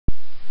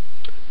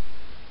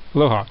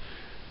Aloha,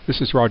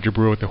 this is Roger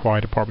Brewer with the Hawaii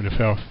Department of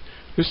Health.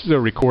 This is a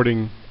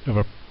recording of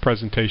a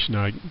presentation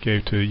I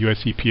gave to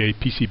US EPA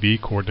PCB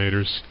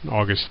coordinators on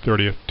August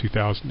 30th,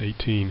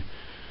 2018,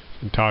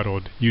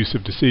 entitled Use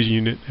of Decision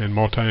Unit and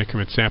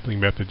Multi-Increment Sampling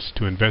Methods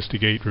to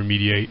Investigate,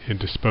 Remediate, and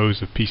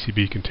Dispose of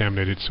PCB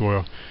Contaminated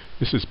Soil.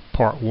 This is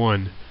part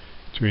 1,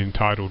 to be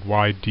entitled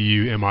Why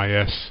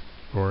DU-MIS,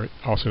 or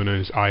also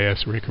known as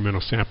IS, or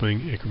Incremental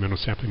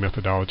Sampling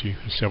Methodology,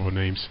 several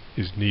names,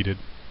 is needed.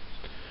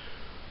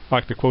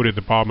 Like the quote at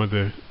the bottom of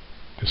the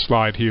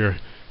slide here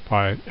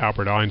by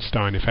Albert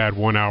Einstein, if I had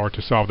 1 hour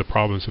to solve the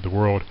problems of the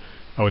world,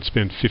 I would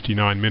spend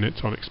 59 minutes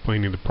on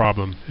explaining the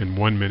problem and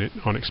 1 minute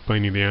on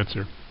explaining the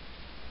answer.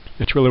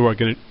 That's really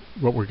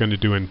what we're going to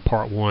do in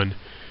part 1.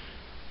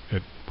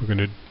 We're going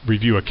to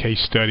review a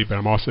case study, but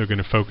I'm also going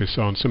to focus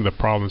on some of the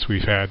problems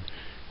we've had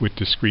with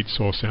discrete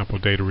soil sample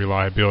data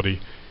reliability,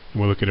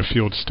 and we'll look at a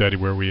field study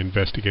where we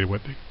investigated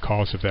what the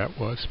cause of that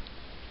was.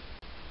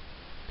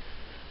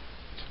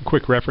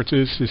 Quick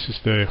references. This is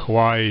the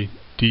Hawaii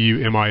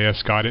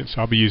DU-MIS guidance.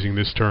 I'll be using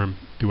this term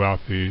throughout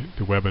the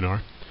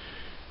webinar.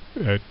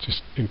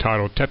 Just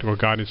entitled Technical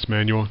Guidance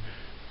Manual.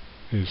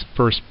 Is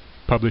first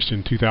published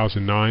in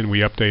 2009. We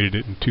updated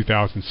it in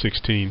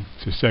 2016.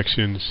 So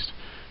sections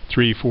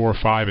 3, 4,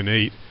 5, and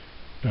 8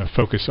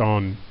 focus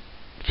on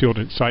field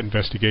and site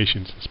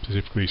investigations,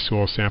 specifically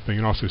soil sampling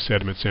and also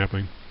sediment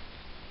sampling.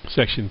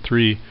 Section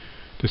 3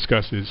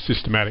 discusses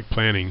systematic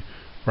planning,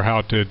 or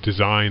how to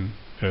design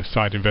a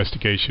site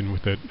investigation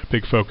with a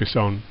big focus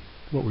on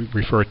what we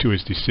refer to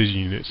as decision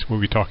units.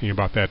 We'll be talking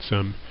about that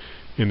some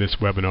in this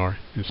webinar,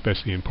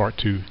 especially in part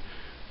 2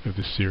 of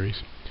this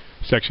series.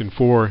 Section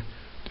 4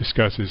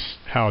 discusses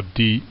how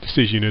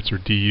decision units, or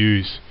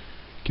DUs,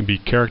 can be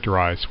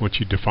characterized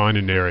once you define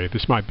an area.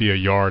 This might be a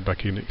yard,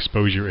 like an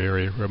exposure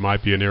area, or it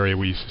might be an area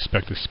where you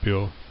suspect a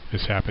spill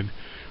has happened.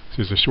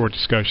 This is a short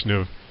discussion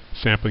of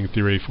sampling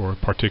theory for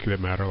particulate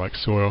matter like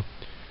soil,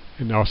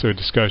 and also a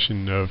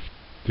discussion of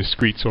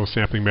discrete soil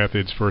sampling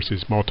methods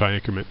versus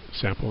multi-increment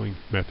sampling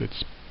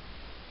methods.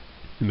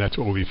 And that's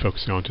what we'll be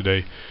focusing on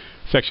today.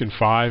 Section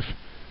 5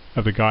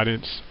 of the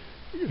guidance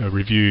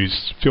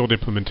reviews field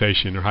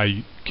implementation, or how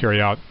you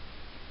carry out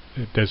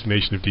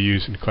designation of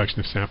DUs and collection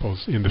of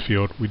samples in the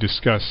field. We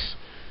discuss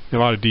in a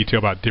lot of detail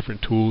about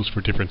different tools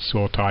for different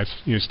soil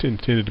types. It's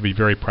intended to be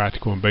very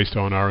practical and based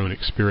on our own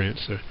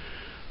experience.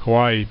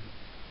 Hawaii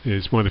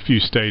is one of the few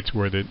states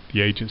where the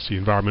agency,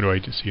 environmental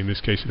agency, in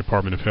this case the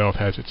Department of Health,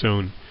 has its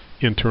own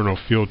internal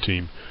field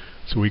team.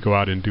 So we go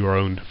out and do our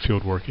own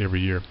field work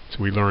every year.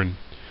 So we learn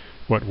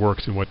what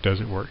works and what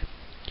doesn't work.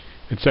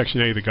 In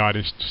Section A of the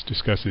guidance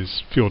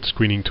discusses field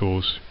screening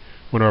tools.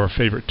 One of our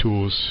favorite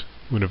tools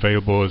when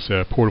available is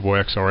a portable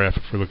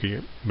XRF for looking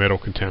at metal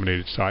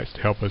contaminated sites,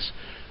 to help us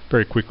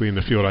very quickly in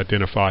the field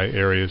identify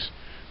areas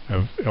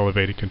of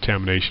elevated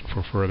contamination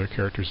for further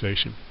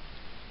characterization.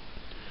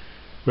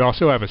 We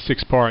also have a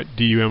 6-part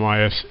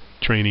DU-MIS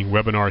training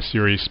webinar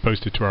series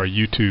posted to our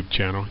YouTube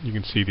channel. You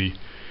can see the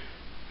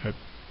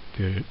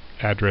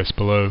address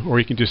below, or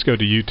you can just go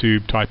to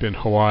YouTube, type in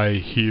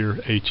Hawaii here,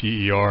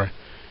 H-E-E-R,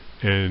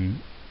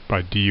 and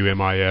by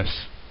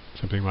DU-MIS,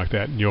 something like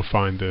that, and you'll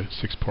find the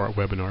 6-part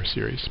webinar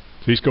series.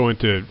 So these go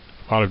into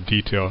a lot of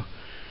detail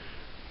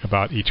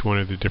about each one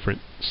of the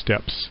different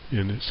steps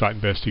in the site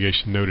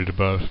investigation noted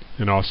above,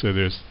 and also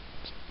there's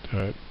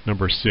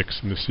number 6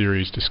 in the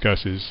series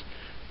discusses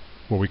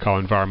what we call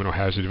environmental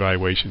hazard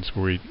evaluations,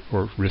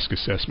 or risk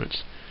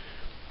assessments,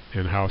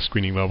 and how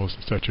screening levels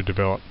and such are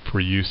developed for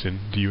use in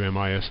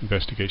DU-MIS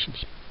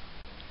investigations.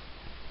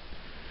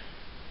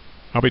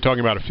 I'll be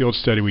talking about a field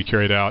study we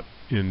carried out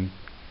in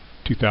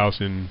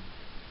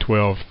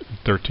 2012,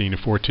 13,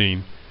 and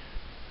 14.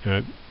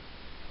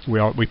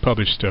 We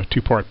published a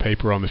 2-part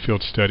paper on the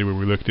field study where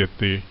we looked at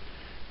the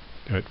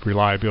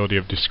reliability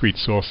of discrete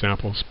soil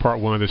samples.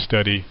 Part 1 of the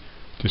study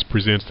just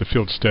presents the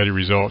field study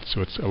results,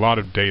 so it's a lot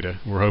of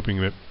data. We're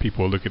hoping that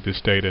people will look at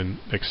this data and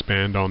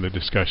expand on the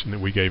discussion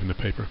that we gave in the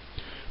paper.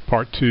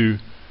 Part 2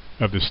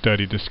 of the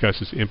study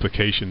discusses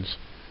implications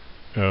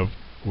of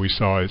what we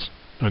saw as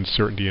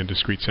uncertainty in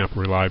discrete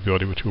sample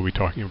reliability, which we'll be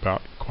talking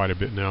about quite a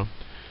bit now.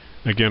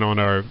 Again, on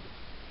our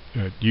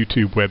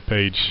YouTube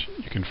webpage,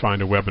 you can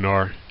find a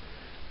webinar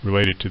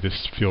related to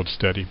this field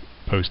study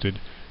posted,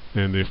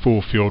 and the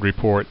full field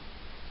report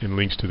and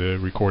links to the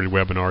recorded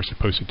webinars are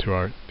posted to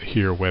our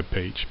HERE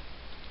webpage.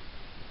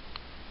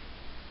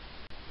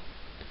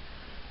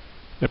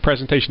 The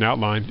presentation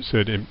outline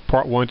said in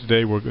part 1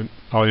 today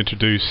I'll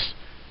introduce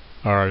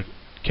our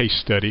case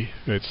study.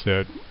 It's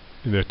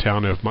in the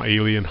town of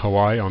Maili in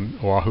Hawaii on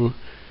Oahu.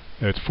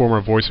 It's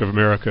former Voice of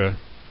America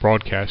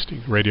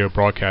radio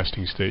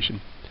broadcasting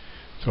station.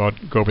 So I'll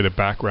go over the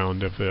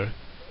background of the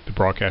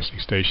broadcasting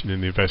station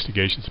and the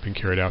investigations that have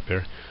been carried out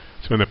there.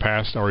 So in the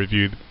past I'll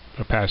review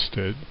past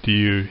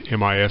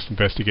DU-MIS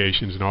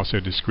investigations and also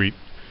discrete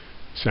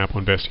sample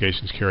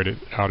investigations carried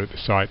out at the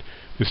site.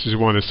 This is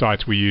one of the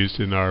sites we used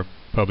in our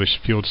published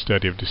field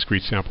study of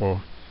discrete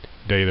sample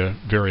data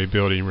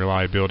variability and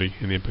reliability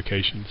and the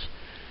implications.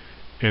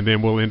 And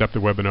then we'll end up the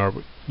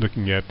webinar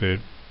looking at the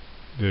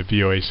the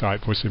VOA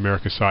site, Voice of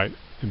America site,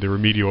 and the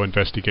remedial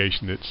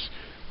investigation that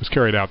was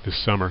carried out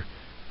this summer,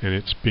 and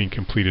it's being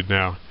completed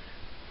now.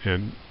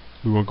 And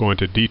we won't go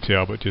into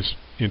detail, but just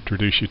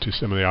introduce you to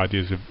some of the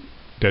ideas of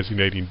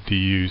designating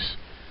DUs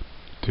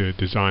to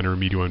design a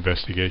remedial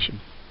investigation.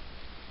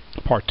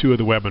 Part 2 of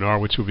the webinar,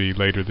 which will be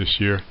later this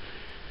year,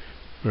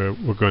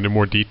 we'll go into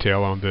more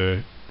detail on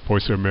the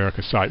Voice of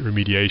America site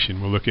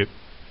remediation. We'll look at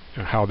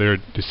how their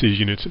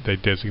decision units that they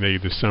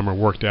designated this summer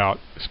worked out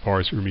as far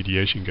as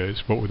remediation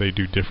goes. What would they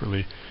do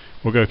differently?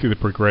 We'll go through the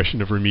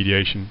progression of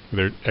remediation.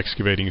 They're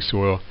excavating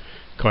soil,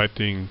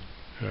 collecting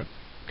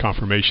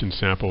confirmation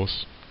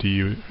samples,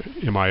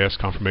 MIS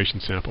confirmation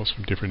samples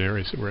from different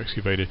areas that were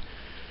excavated.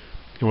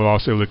 And we'll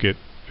also look at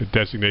the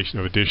designation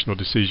of additional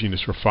decision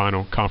units for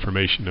final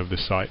confirmation of the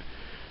site,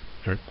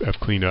 or of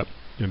cleanup.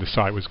 And the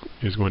site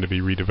is going to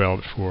be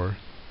redeveloped for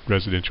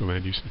residential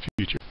land use in the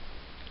future.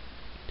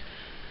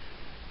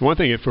 One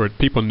thing for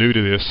people new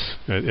to this,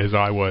 as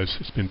I was,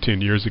 it's been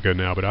 10 years ago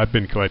now, but I've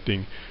been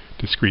collecting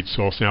discrete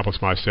soil samples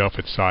myself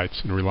at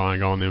sites and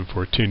relying on them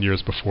for 10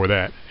 years before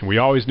that. And we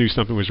always knew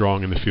something was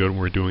wrong in the field when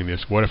we were doing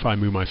this. What if I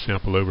move my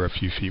sample over a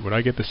few feet? Would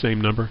I get the same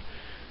number?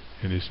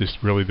 And is this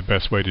really the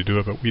best way to do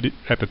it? But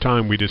at the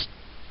time, we just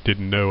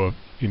didn't know of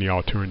any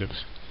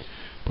alternatives.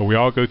 But we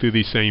all go through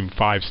these same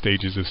 5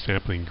 stages of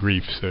sampling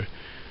grief. So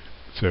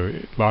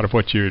a lot of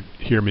what you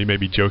hear me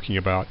maybe joking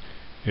about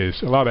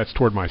is a lot of that's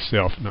toward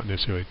myself, not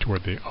necessarily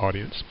toward the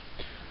audience.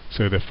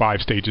 So the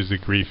 5 stages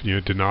of grief,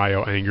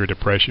 denial, anger,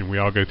 depression, we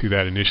all go through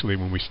that initially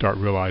when we start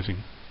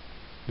realizing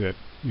that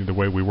the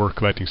way we were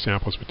collecting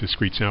samples with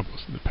discrete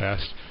samples in the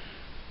past,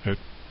 it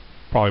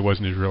probably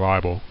wasn't as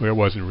reliable. Well, it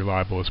wasn't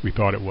reliable as we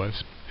thought it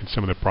was, and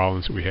some of the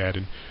problems that we had.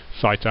 And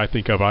sites I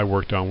think of I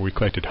worked on where we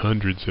collected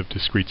hundreds of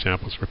discrete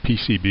samples for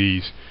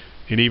PCBs,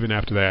 and even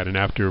after that, and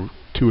after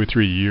 2 or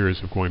 3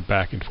 years of going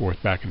back and forth,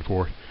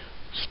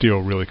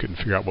 still really couldn't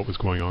figure out what was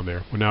going on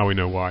there. Well, now we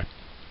know why.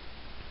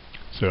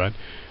 So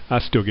I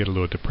still get a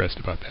little depressed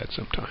about that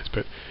sometimes,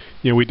 but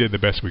we did the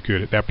best we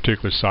could. At that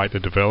particular site, the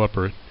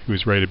developer who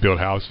was ready to build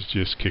houses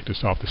just kicked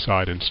us off the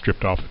site and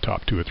stripped off the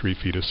top 2 or 3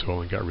 feet of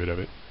soil and got rid of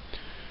it,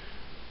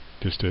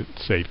 just to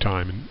save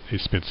time, and they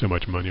spent so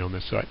much money on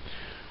this site.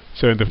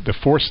 So the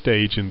 4th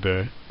stage in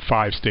the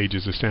 5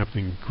 stages of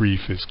sampling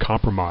grief is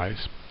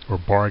compromise or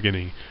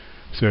bargaining.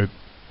 So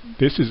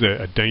this is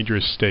a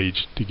dangerous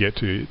stage to get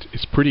to.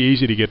 It's pretty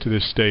easy to get to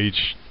this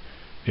stage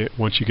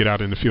once you get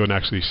out in the field and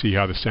actually see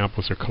how the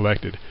samples are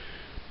collected,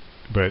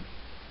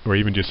 or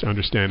even just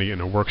understanding it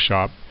in a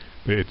workshop.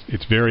 But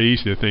it's very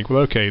easy to think,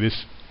 well, okay,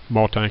 this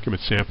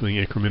multi-increment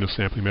sampling, incremental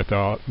sampling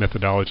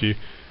methodology,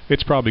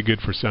 it's probably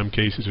good for some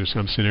cases or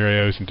some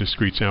scenarios, and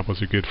discrete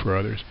samples are good for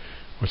others.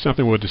 Well,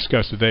 something we'll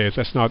discuss today is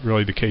that's not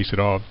really the case at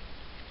all.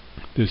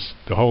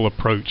 The whole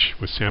approach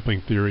with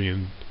sampling theory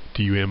and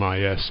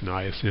DUMIS and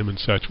ISM and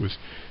such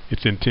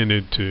it's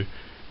intended to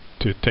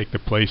take the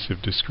place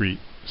of discrete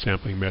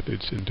sampling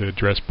methods and to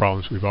address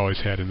problems we've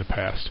always had in the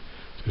past.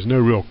 So there's no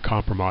real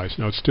compromise.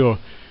 Now, I'd still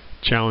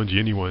challenge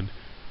anyone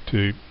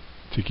to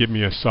give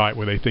me a site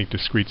where they think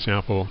discrete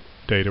sample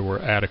data were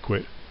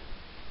adequate,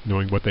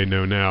 knowing what they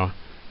know now,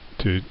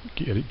 to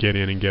get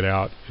in and get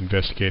out,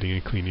 investigating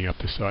and cleaning up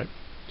the site.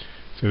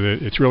 So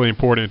it's really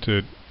important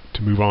to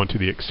move on to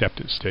the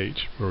acceptance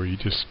stage, where you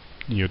just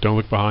don't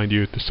look behind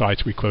you at the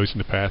sites we closed in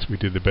the past. We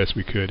did the best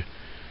we could.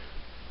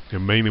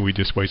 And mainly we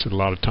just wasted a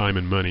lot of time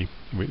and money.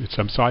 At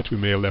some sites we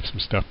may have left some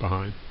stuff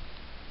behind.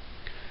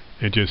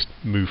 And just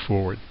move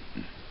forward.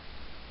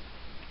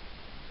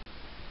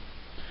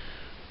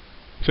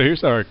 So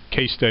here's our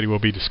case study we'll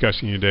be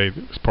discussing today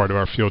as part of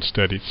our field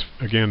studies.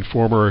 Again,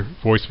 former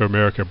Voice of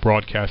America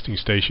broadcasting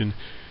station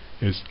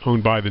is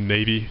owned by the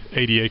Navy.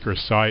 80-acre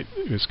site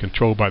is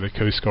controlled by the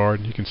Coast Guard.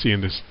 You can see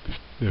in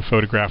the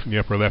photograph in the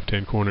upper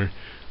left-hand corner,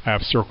 I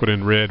have circled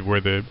in red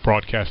where the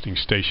broadcasting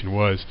station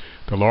was.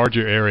 The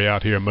larger area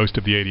out here, most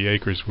of the 80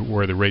 acres,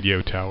 where the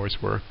radio towers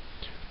were.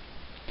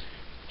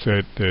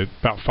 So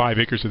about 5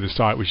 acres of the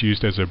site was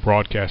used as a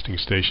broadcasting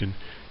station.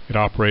 It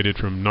operated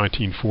from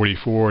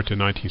 1944 to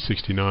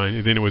 1969,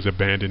 and then it was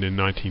abandoned in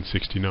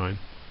 1969,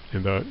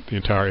 and the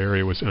entire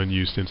area was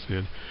unused since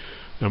then.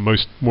 Now,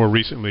 more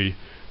recently,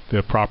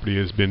 the property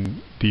has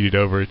been deeded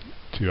over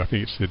to, I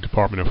think it's the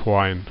Department of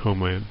Hawaiian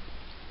Homeland,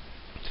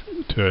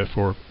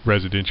 for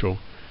residential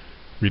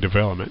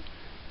redevelopment.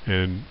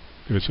 And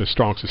there's a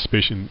strong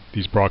suspicion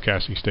these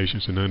broadcasting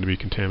stations are known to be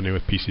contaminated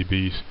with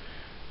PCBs.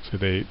 So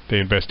they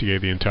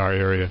investigated the entire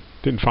area.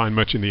 Didn't find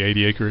much in the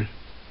 80-acre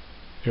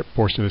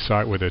portion of the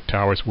site where the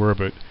towers were,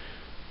 but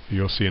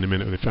you'll see in a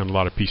minute they found a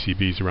lot of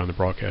PCBs around the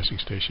broadcasting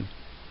station.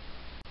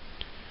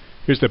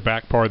 Here's the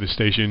back part of the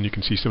station. You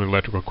can see some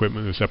electrical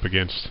equipment that's up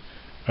against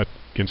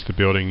the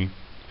building.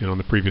 And on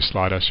the previous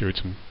slide I showed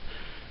some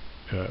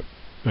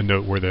a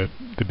note where the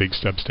big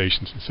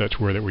substations and such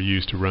were that were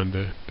used to run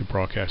the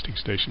broadcasting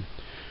station.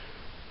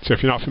 So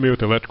if you're not familiar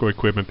with electrical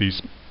equipment,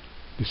 this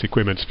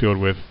equipment's filled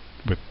with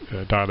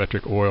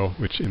dielectric oil,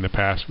 which in the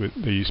past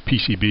they used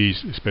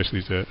PCBs especially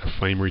as a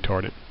flame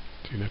retardant,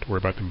 so you don't have to worry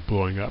about them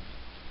blowing up.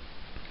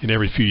 And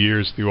every few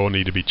years the oil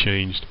needed to be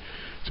changed.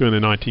 So in the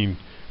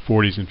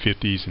 1940s and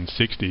 50s and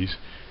 60s,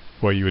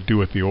 what you would do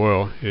with the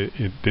oil,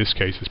 in this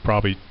case, is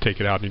probably take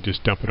it out and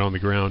just dump it on the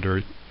ground, or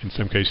in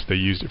some cases they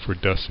used it for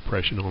dust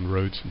suppression on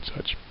roads and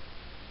such.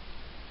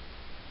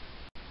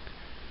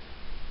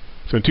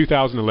 So in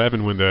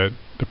 2011, when the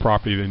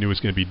property they knew was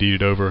going to be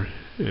deeded over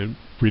and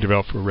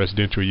redeveloped for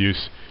residential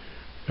use,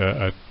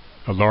 a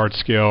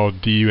large-scale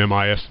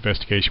DUMIS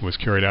investigation was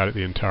carried out at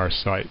the entire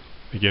site.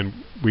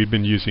 Again, we've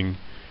been using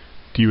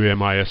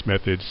DUMIS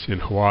methods in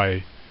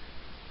Hawaii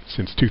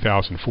since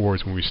 2004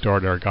 is when we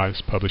started. Our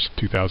guidance published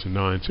in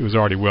 2009, so it was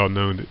already well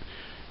known that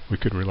we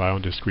couldn't rely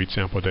on discrete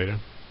sample data.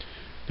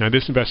 Now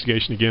this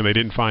investigation, again, they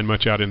didn't find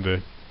much out in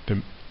the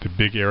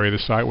big area of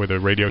the site where the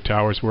radio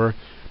towers were.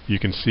 You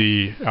can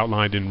see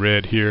outlined in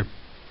red here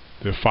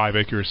the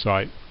 5-acre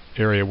site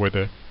area where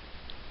the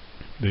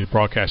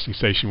broadcasting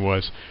station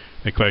was.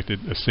 They collected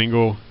a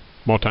single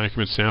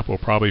multi-increment sample,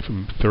 probably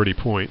from 30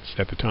 points.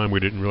 At the time we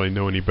didn't really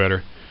know any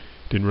better.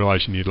 Didn't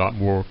realize you need a lot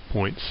more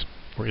points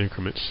or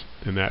increments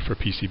than that for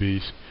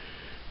PCBs.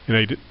 And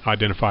they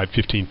identified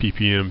 15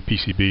 ppm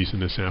PCBs in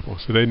the sample,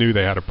 so they knew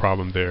they had a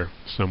problem there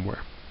somewhere.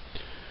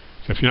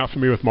 So if you're not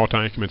familiar with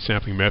multi-increment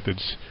sampling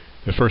methods,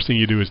 the first thing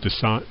you do is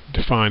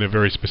define a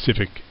very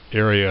specific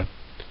area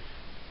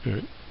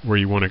where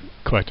you want to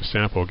collect a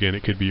sample. Again,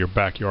 it could be your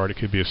backyard, it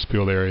could be a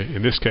spilled area.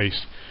 In this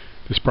case,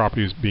 this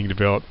property is being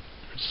developed,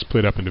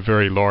 split up into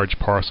very large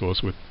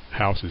parcels with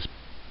houses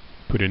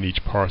put in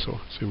each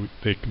parcel. So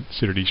they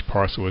considered each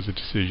parcel as a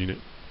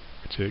decision.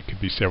 It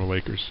could be several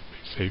acres,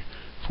 say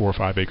 4 or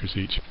 5 acres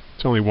each.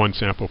 It's only one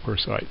sample per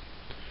site.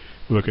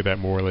 We'll look at that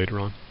more later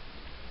on.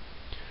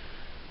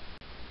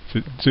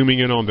 So zooming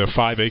in on the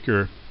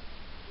 5-acre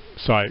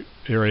site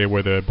area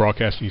where the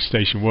broadcasting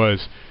station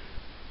was,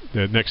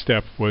 the next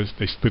step was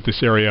they split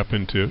this area up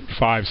into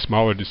 5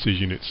 smaller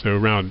decision units, so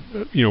around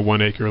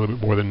 1 acre, a little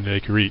bit more than an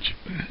acre each.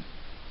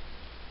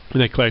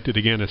 And they collected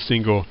again a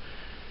single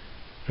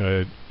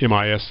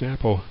MIS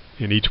sample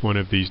in each one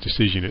of these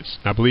decision units.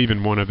 I believe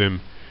in one of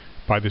them,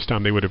 by this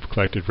time they would have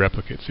collected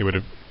replicates. They would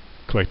have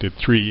collected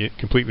 3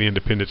 completely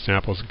independent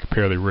samples and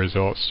compare the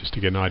results just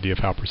to get an idea of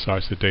how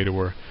precise the data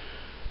were.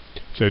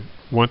 So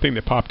one thing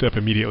that popped up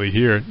immediately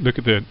here, look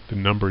at the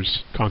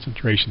numbers,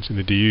 concentrations in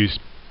the DUs.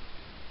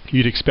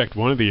 You'd expect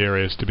one of the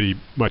areas to be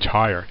much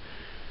higher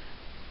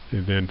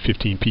than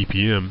 15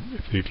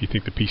 ppm if you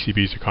think the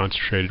PCBs are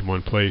concentrated in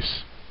one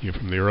place.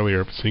 From the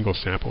earlier single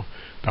sample,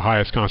 the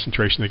highest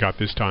concentration they got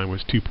this time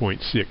was 2.6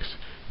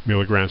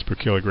 milligrams per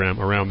kilogram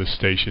around the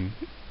station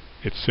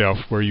itself,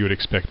 where you would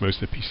expect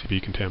most of the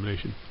PCB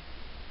contamination.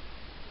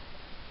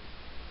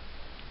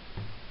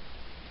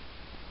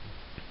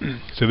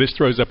 So this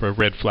throws up a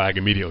red flag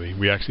immediately.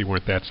 We actually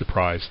weren't that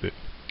surprised that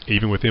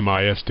even with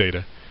MIS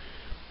data,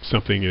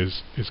 something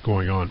is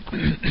going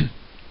on.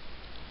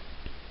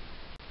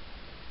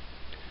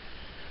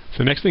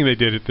 So next thing they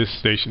did at this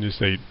station is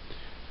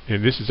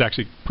and this is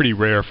actually pretty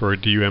rare for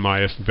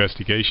DUMIS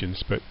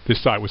investigations, but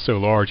this site was so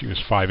large, it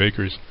was 5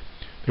 acres,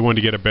 they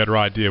wanted to get a better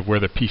idea of where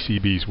the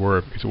PCBs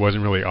were because it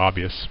wasn't really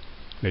obvious.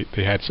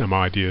 They had some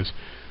ideas.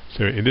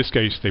 So in this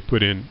case they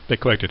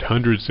collected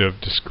hundreds of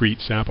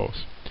discrete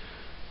samples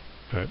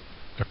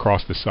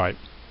across the site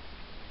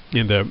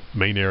in the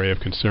main area of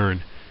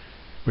concern,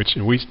 which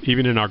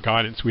even in our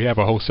guidance we have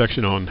a whole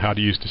section on how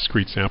to use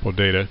discrete sample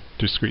data,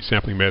 discrete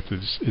sampling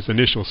methods is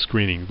initial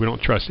screening. We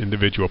don't trust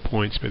individual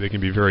points, but they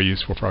can be very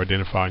useful for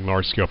identifying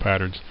large-scale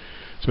patterns.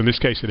 So in this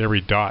case, at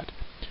every dot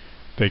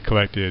they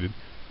collected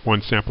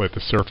one sample at the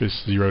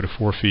surface, 0 to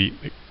 4 feet,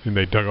 and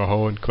they dug a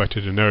hole and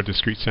collected another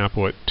discrete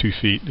sample at 2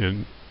 feet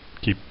and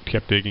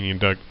kept digging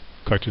and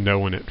collected another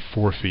one at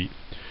 4 feet.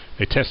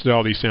 They tested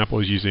all these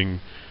samples using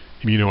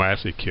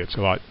immunoassay kits,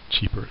 a lot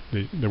cheaper.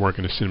 They weren't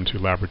going to send them to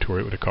a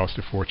laboratory. It would have cost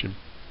a fortune.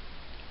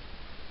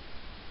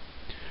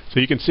 So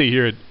you can see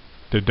here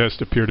there does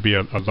appear to be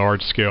a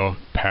large-scale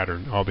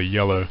pattern. All the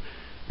yellow,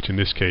 which in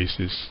this case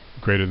is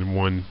greater than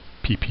 1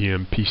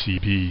 ppm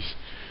PCBs.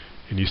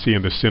 And you see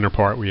in the center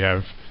part we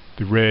have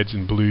the reds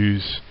and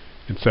blues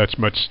and such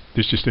much.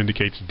 This just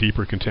indicates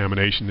deeper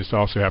contamination. This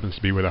also happens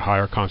to be where the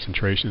higher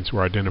concentrations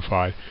were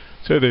identified.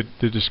 So the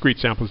discrete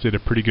samples did a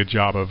pretty good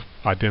job of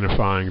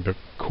identifying the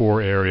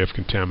core area of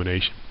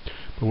contamination.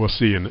 But we'll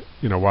see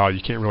in a while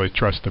you can't really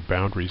trust the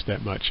boundaries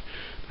that much.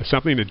 Now,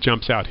 something that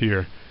jumps out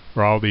here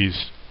are all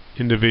these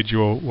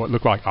individual, what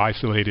look like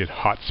isolated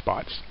hot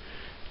spots.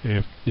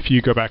 And if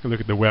you go back and look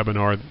at the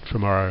webinar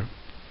from our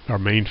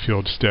main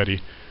field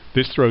study,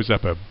 this throws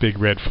up a big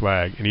red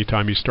flag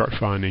anytime you start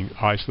finding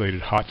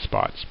isolated hot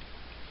spots.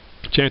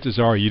 Chances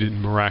are you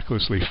didn't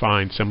miraculously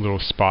find some little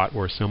spot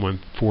where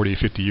someone 40 or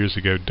 50 years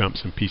ago dumped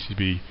some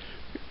PCB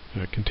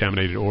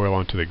contaminated oil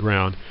onto the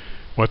ground.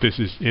 What this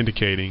is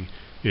indicating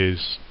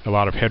is a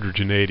lot of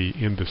heterogeneity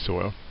in the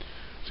soil.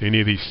 So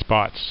any of these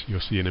spots, you'll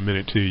see in a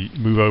minute too,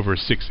 move over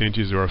 6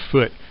 inches or a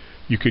foot,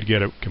 you could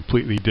get a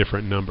completely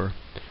different number.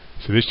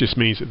 So this just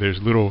means that there's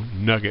little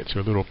nuggets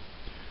or little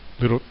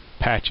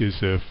patches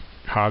of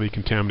highly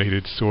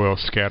contaminated soil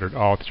scattered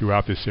all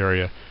throughout this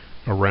area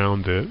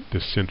around the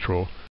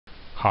central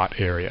hot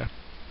area.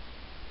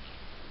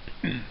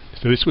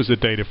 So this was the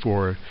data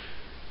for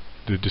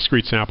the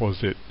discrete samples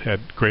that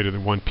had greater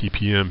than 1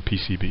 ppm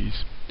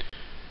PCBs.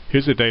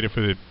 Here's the data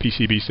for the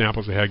PCB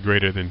samples that had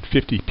greater than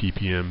 50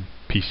 ppm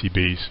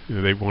PCBs.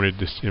 They wanted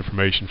this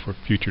information for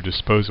future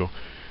disposal.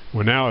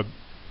 Well, now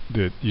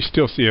you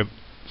still see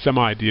some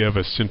idea of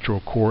a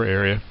central core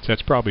area. So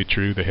that's probably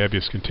true, the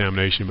heaviest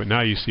contamination, but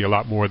now you see a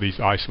lot more of these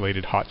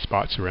isolated hot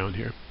spots around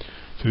here.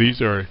 So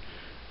these are,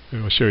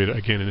 and I'll show you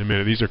again in a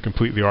minute, these are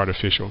completely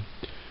artificial.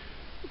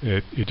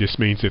 It just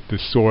means that the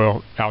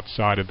soil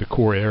outside of the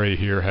core area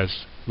here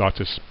has lots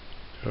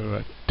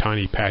of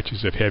tiny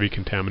patches of heavy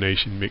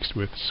contamination mixed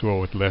with soil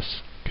with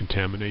less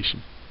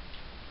contamination.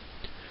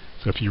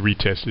 So if you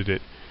retested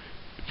it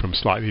from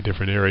slightly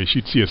different areas,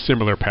 you'd see a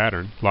similar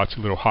pattern, lots of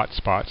little hot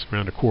spots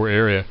around the core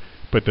area,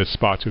 but the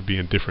spots would be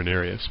in different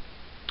areas.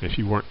 If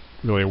you weren't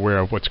really aware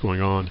of what's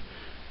going on,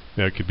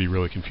 that could be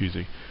really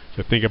confusing.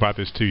 So think about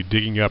this too,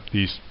 digging up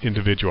these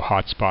individual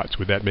hot spots,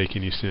 would that make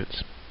any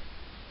sense?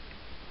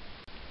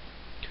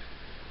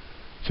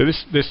 So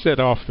this set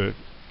off the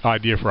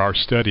idea for our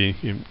study.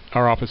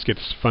 Our office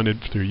gets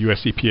funded through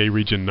US EPA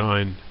Region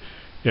 9.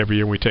 Every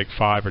year we take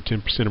 5 or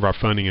 10% of our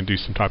funding and do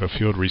some type of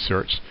field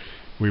research.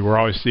 We were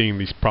always seeing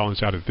these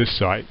problems out at this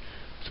site,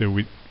 so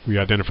we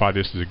identified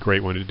this as a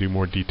great one to do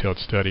more detailed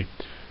study.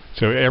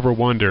 So ever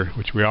wonder,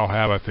 which we all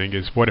have I think,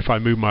 is what if I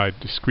move my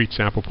discrete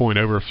sample point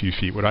over a few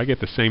feet? Would I get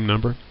the same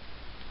number?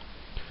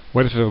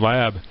 What if the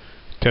lab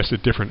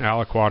tested different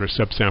aliquot or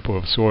subsample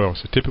of soil?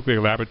 So typically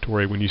a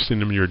laboratory, when you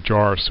send them your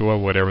jar of soil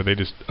or whatever, they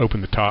just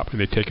open the top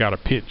and they take out a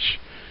pinch.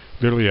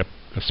 Literally a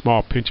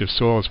small pinch of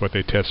soil is what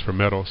they test for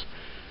metals.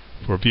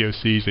 For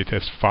VOCs they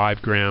test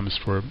 5 grams,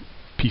 for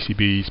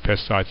PCBs,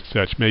 pesticides and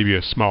such, maybe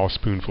a small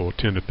spoonful,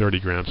 10 to 30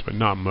 grams, but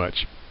not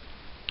much.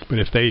 But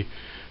if they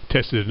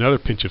tested another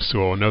pinch of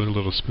soil, another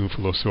little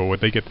spoonful of soil,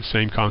 would they get the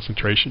same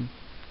concentration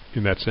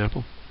in that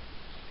sample?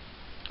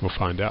 We'll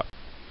find out.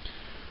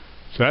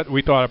 So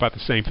we thought about the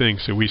same thing,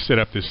 so we set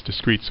up this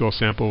discrete soil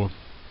sample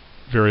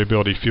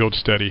variability field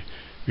study.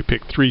 We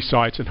picked 3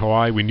 sites in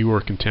Hawaii we knew were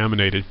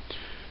contaminated.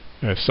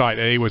 Site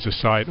A was a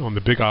site on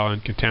the Big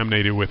Island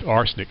contaminated with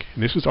arsenic,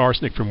 and this was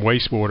arsenic from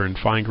wastewater and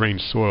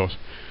fine-grained soils.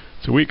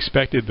 So we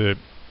expected the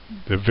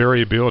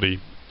variability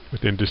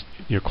within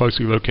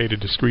closely located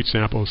discrete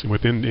samples and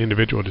within the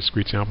individual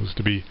discrete samples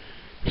to be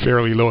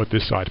fairly low at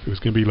this site. If it was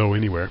going to be low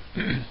anywhere,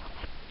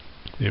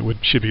 it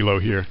should be low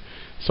here.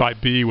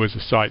 Site B was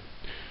a site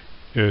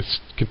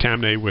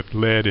contaminated with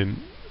lead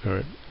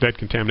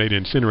contaminated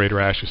incinerator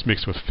ashes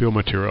mixed with fill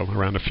material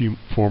around a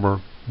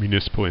former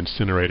municipal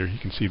incinerator. You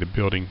can see the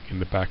building in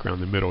the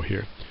background in the middle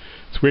here.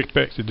 So we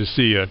expected to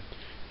see an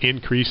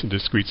increase in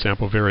discrete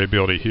sample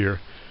variability here,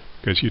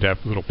 because you'd have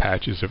little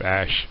patches of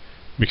ash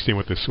mixed in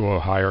with the soil,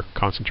 higher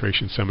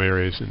concentration in some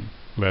areas and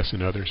less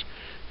in others.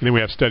 And then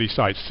we have study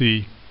site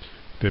C,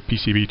 the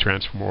PCB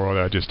transformer oil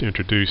that I just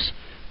introduced,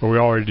 where we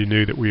already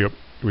knew that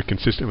we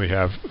consistently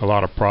have a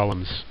lot of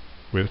problems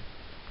with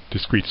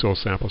discrete soil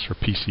samples for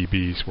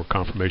PCBs, where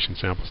conformation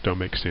samples don't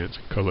make sense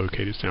and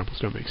co-located samples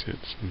don't make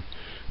sense, and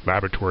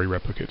laboratory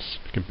replicates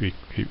can be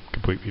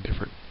completely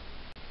different.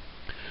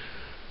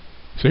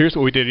 So here's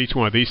what we did at each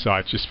one of these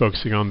sites, just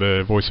focusing on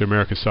the Voice of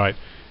America site.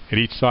 At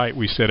each site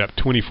we set up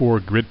 24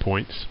 grid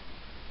points,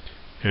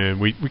 and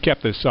we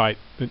kept the site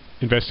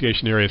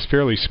investigation areas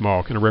fairly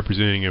small, kind of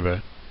representing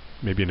of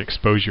maybe an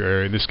exposure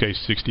area, in this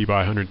case 60 by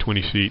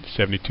 120 feet,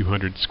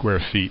 7,200 square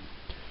feet.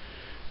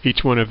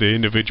 Each one of the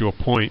individual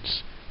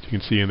points, you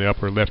can see in the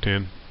upper left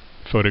hand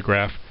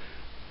photograph,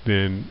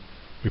 then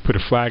we put a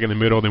flag in the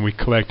middle, then we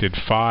collected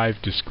 5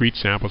 discrete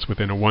samples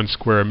within a 1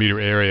 square meter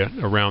area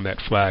around that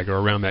flag or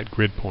around that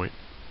grid point.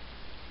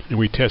 And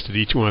we tested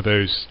each one of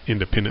those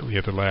independently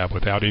at the lab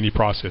without any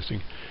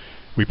processing.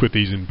 We put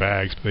these in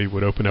bags, but they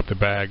would open up the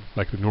bag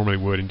like they normally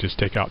would and just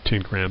take out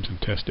 10 grams and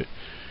test it.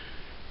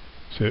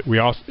 So we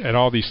also, at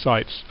all these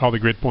sites, all the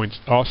grid points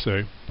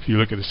also, if you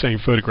look at the same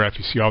photograph,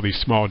 you see all these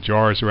small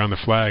jars around the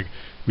flag.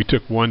 We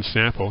took one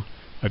sample,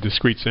 a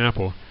discrete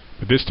sample,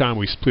 but this time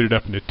we split it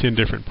up into 10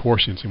 different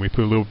portions, and we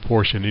put a little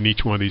portion in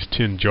each one of these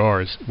 10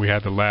 jars. We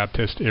had the lab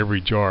test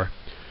every jar.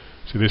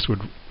 So this would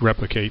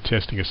replicate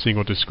testing a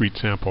single discrete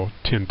sample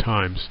 10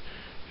 times.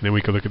 And then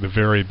we could look at the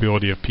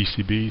variability of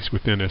PCBs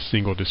within a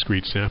single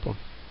discrete sample.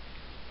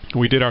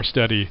 We did our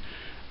study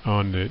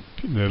on the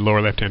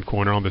lower left-hand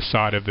corner on the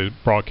side of the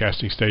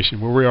broadcasting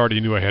station, where we already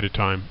knew ahead of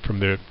time from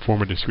the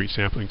former discrete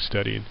sampling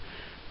study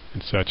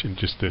and such, and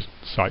just the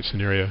site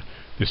scenario.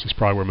 This is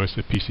probably where most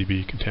of the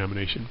PCB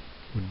contamination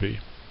would be.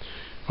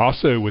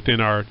 Also within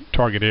our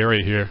target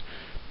area here,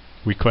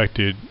 we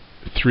collected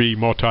 3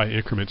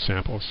 multi-increment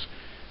samples,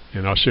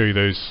 and I'll show you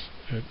those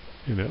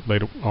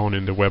later on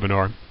in the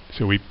webinar.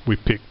 So we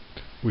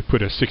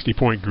put a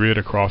 60-point grid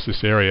across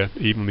this area,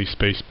 evenly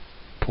spaced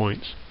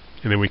points,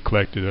 and then we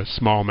collected a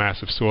small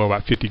mass of soil,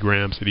 about 50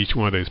 grams at each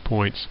one of those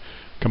points,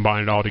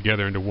 combined it all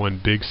together into one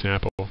big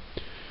sample. And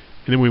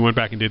then we went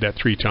back and did that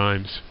 3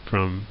 times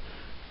from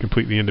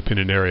completely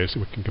independent areas, so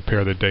we can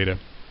compare the data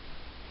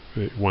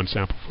with one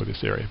sample for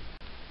this area.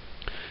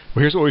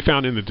 Well, here's what we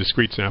found in the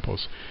discrete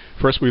samples.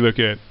 First we look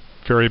at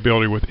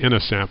variability within a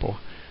sample,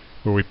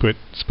 where we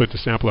split the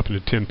sample up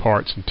into 10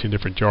 parts in 10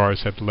 different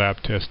jars, have the lab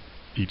test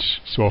each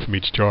soil from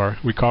each jar.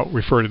 We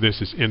refer to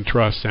this as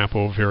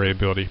intra-sample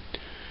variability.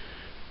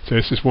 So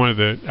this is one of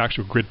the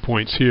actual grid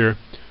points here.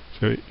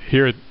 So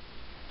here,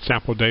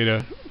 sample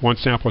data, one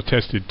sample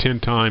tested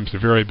 10 times. The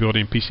variability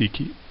in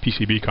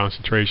PCB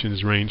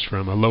concentrations ranged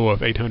from a low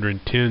of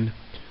 810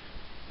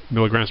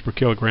 milligrams per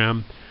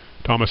kilogram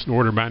to almost an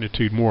order of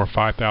magnitude more,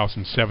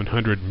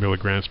 5,700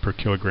 milligrams per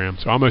kilogram.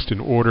 So almost an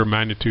order of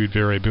magnitude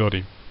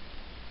variability.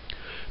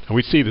 Now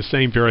we see the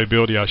same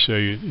variability I'll show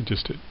you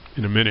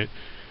in a minute,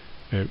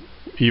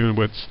 even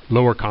with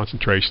lower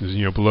concentrations,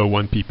 below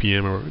 1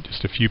 ppm or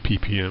just a few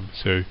ppm.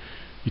 So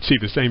you'd see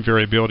the same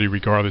variability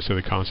regardless of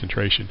the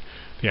concentration.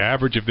 The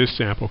average of this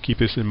sample, keep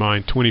this in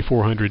mind,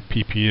 2400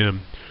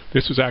 ppm.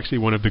 This was actually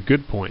one of the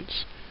good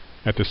points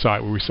at the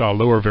site where we saw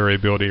lower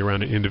variability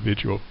within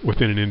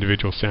an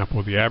individual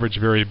sample. The average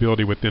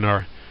variability within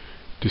our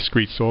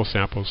discrete soil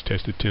samples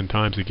tested 10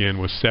 times again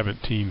was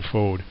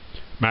 17-fold.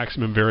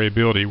 Maximum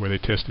variability, where they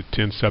tested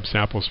 10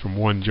 subsamples from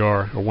one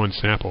jar or one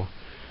sample,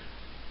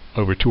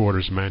 over 2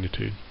 orders of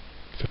magnitude.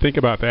 So think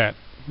about that.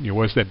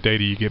 What does that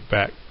data you get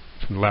back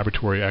from the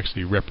laboratory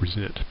actually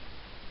represent?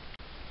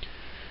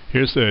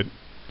 Here's the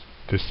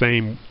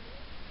same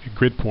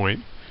grid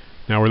point.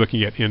 Now we're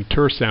looking at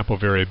inter-sample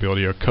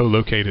variability, or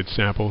co-located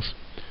samples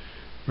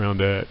around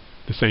the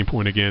same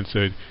point again.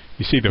 So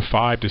you see the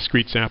 5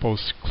 discrete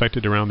samples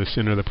collected around the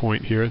center of the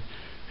point here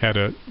had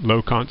a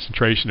low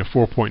concentration of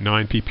 4.9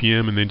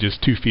 ppm, and then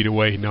just 2 feet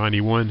away,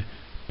 91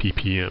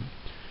 ppm.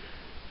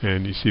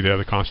 And you see the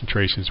other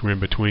concentrations were in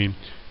between.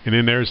 And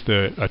then there's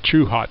a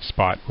true hot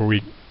spot where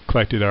we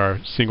collected our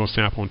single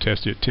sample and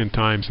tested it 10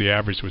 times. The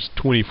average was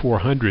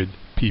 2400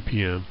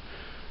 ppm.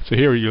 So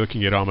here you're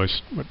looking at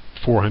almost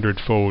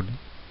 400-fold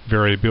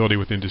variability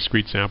within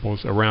discrete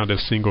samples around a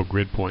single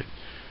grid point.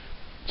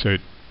 So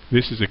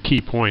this is a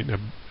key point,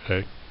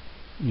 a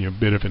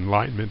bit of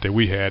enlightenment that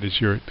we had, is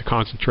the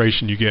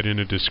concentration you get in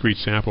a discrete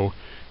sample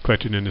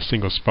collected in a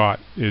single spot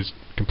is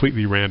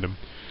completely random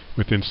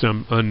within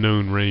some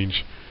unknown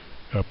range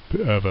of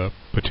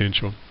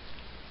potential.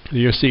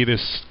 You'll see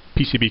this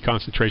PCB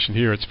concentration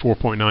here, it's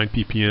 4.9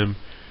 ppm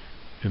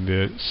in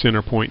the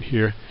center point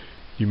here.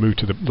 You move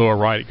to the lower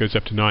right, it goes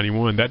up to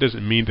 91. That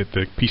doesn't mean that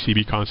the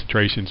PCB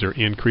concentrations are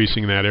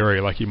increasing in that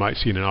area like you might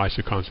see in an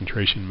ISO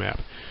concentration map.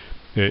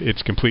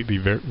 It's completely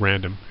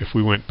random. If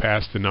we went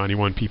past the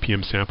 91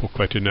 ppm sample,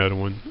 collected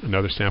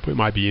another sample, it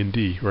might be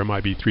ND, or it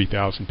might be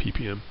 3000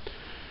 ppm.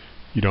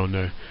 You don't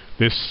know.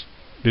 This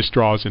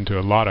draws into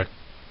a lot of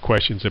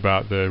questions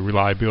about the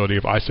reliability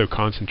of ISO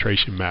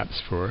concentration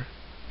maps for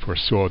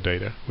soil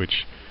data,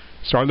 which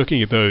start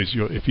looking at those.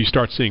 If you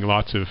start seeing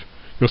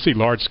you'll see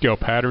large-scale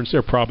patterns.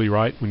 They're probably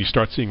right. When you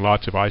start seeing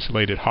lots of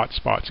isolated hot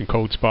spots and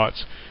cold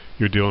spots,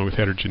 you're dealing with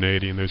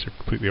heterogeneity, and those are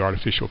completely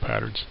artificial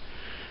patterns.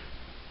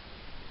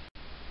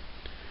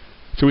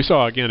 So we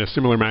saw, again, a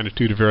similar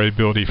magnitude of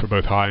variability for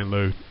both high and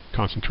low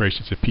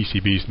concentrations of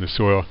PCBs in the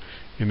soil.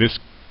 In this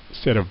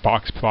set of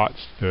box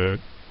plots, the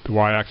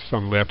y-axis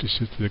on the left is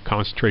just the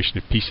concentration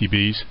of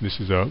PCBs. This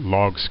is a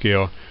log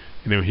scale.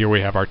 And then here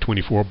we have our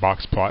 24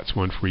 box plots,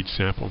 one for each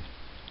sample.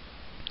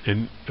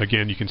 And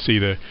again, you can see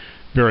the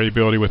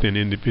variability within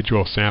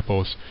individual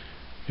samples,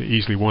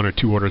 easily 1 or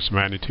 2 orders of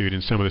magnitude,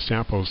 and some of the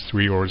samples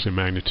 3 orders of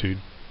magnitude.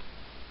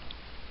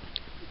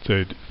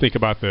 So think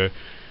about the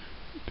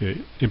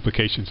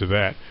implications of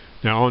that.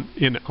 Now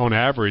on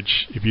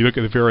average, if you look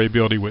at the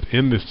variability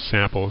within the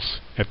samples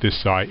at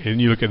this site, and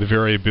you look at the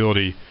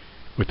variability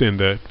within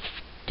the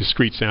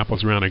discrete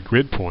samples around a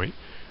grid point,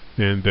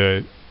 then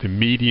the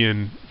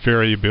median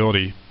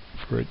variability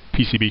for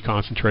PCB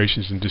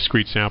concentrations in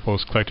discrete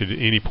samples collected at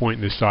any point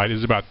in this site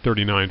is about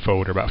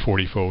 39-fold, or about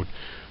 40-fold.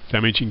 So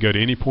that means you can go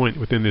to any point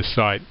within this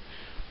site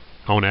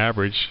on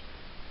average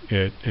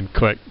and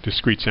collect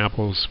discrete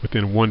samples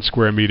within 1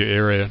 square meter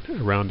area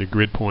around the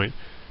grid point,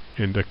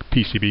 and the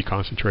PCB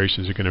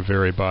concentrations are going to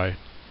vary by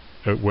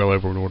well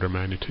over an order of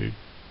magnitude.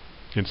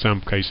 In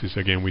some cases,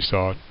 again, we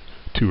saw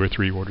 2 or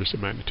 3 orders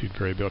of magnitude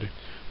variability.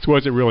 So what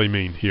does it really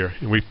mean here?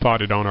 And we've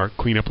plotted on our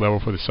cleanup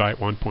level for the site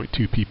 1.2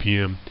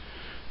 ppm.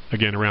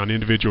 Again, around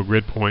individual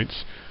grid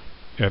points,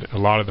 at a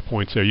lot of the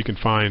points there, you'll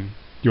find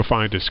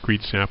a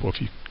discrete sample.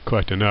 If you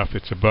collect enough,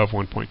 it's above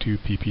 1.2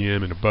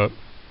 ppm and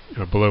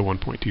below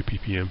 1.2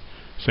 ppm.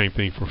 Same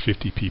thing for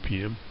 50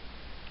 ppm.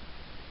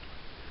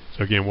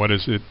 So again, what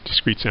is the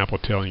discrete sample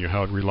telling you?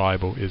 How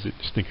reliable is it?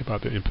 Just think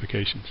about the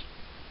implications.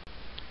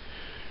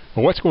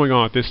 Well, what's going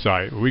on at this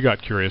site? Well, we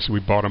got curious. We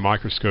bought a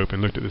microscope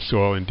and looked at the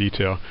soil in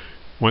detail.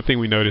 One thing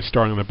we noticed,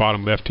 starting on the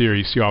bottom left here,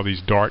 you see all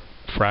these dark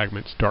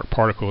fragments, dark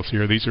particles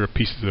here. These are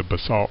pieces of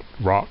basalt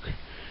rock.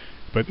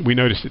 But we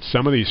noticed that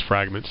some of these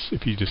fragments,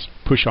 if you just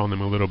push on them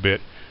a little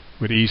bit,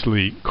 would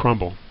easily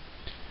crumble.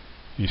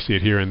 You see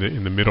it here in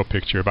the middle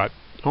picture,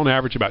 on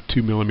average about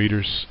 2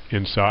 millimeters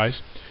in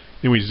size.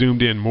 Then we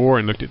zoomed in more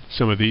and looked at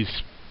some of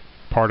these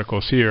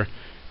particles here,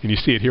 and you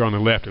see it here on the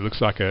left. It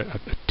looks like a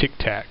tic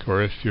tac,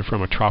 or if you're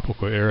from a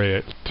tropical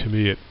area, to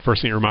me,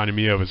 first thing it reminded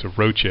me of is a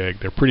roach egg.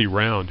 They're pretty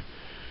round.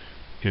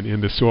 and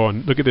in the soil.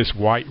 And look at this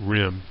white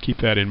rim. Keep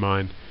that in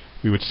mind.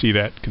 We would see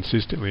that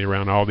consistently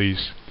around all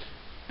these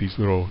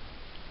little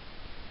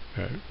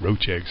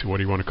roach eggs, or what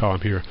do you want to call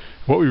them here.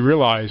 What we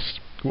realized,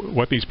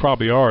 what these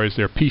probably are, is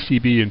they're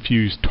PCB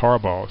infused tar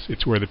balls.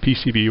 It's where the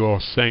PCB oil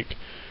sank.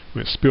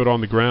 When it spilled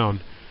on the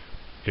ground,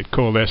 it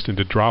coalesced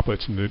into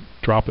droplets, and the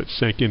droplets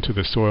sank into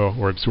the soil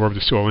or absorbed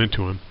the soil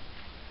into them.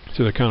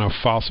 So they're kind of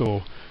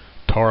fossil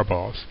tar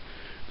balls.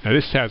 Now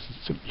this has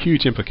some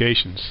huge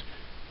implications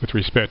with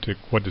respect to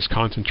what does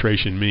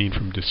concentration mean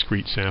from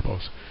discrete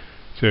samples.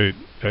 So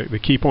the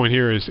key point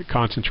here is that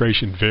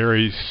concentration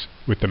varies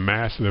with the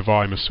mass of the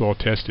volume of soil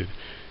tested.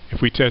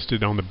 If we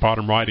tested on the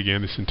bottom right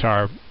again this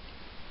entire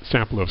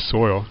sample of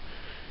soil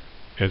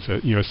as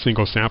a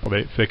single sample,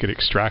 if they could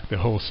extract the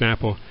whole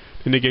sample,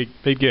 then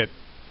they'd get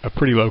a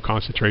pretty low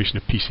concentration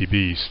of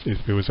PCBs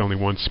if there was only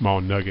one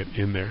small nugget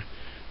in there.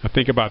 Now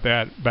think about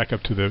that back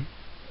up to the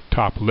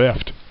top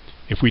left.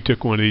 If we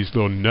took one of these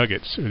little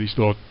nuggets, or these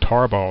little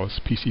tar balls,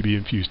 PCB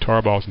infused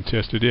tar balls, and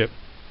tested it,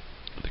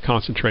 the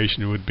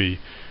concentration would be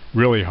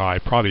really high,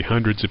 probably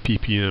hundreds of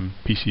ppm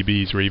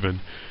PCBs, or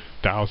even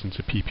thousands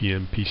of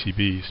ppm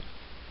PCBs.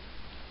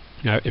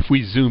 Now if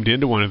we zoomed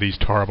into one of these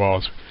tar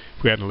balls,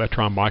 if we had an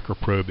electron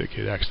microprobe that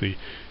could actually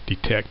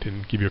detect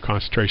and give you a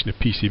concentration of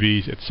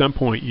PCBs, at some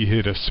point you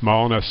hit a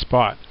small enough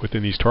spot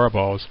within these tar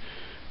balls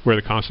where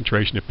the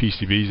concentration of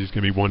PCBs is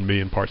going to be 1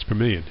 million parts per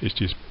million. It's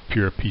just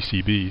pure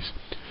PCBs.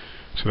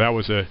 So that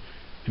was an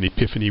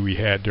epiphany we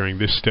had during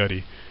this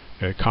study.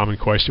 A common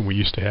question we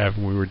used to have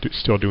when we were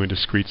still doing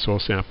discrete soil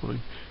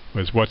sampling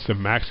was, what's the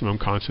maximum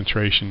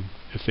concentration,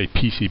 let's say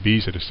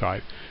PCBs at a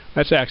site?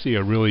 That's actually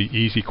a really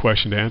easy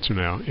question to answer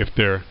now. If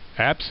they're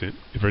absent,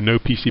 if there are no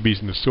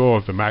PCBs in the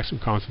soil, the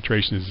maximum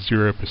concentration is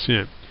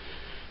 0%.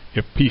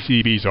 If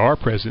PCBs are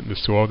present in the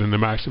soil, then the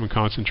maximum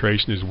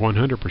concentration is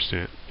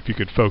 100%, if you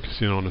could focus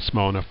in on a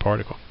small enough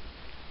particle.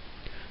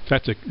 So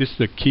this is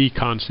a key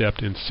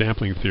concept in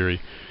sampling theory,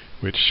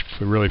 which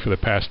for the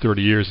past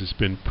 30 years has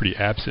been pretty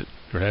absent,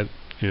 or had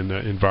in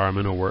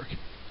environmental work,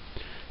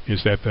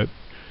 is that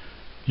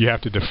you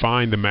have to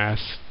define the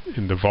mass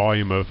and the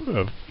volume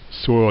of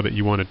soil that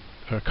you want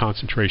a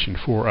concentration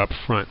for up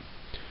front,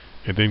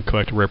 and then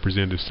collect a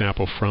representative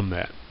sample from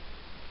that.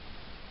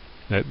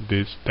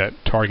 That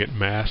target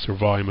mass or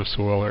volume of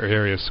soil or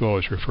area of soil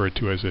is referred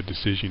to as a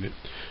decision unit.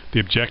 The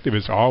objective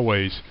is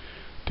always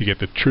to get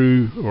the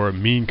true or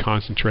mean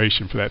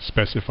concentration for that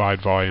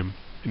specified volume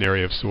and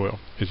area of soil,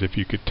 as if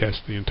you could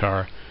test the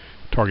entire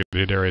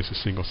targeted area as a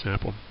single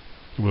sample.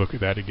 And we'll look at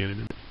that again in a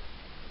minute.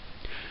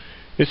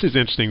 This is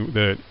interesting.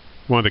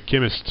 One of the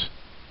chemists,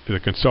 the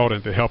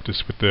consultant that helped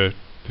us with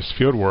this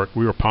field work,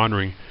 we were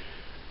pondering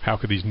how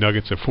could these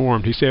nuggets have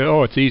formed. He said,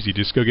 oh, it's easy,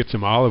 just go get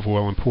some olive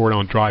oil and pour it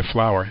on dry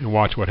flour and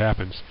watch what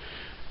happens.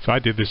 So I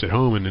did this at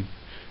home, and then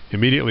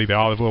immediately the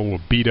olive oil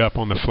will beat up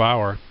on the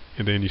flour,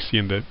 and then you see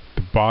in the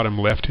bottom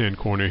left hand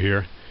corner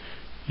here,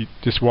 you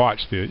just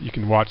watch you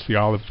can watch the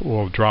olive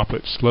oil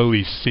droplets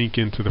slowly sink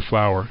into the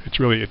flour.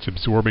 It's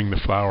absorbing the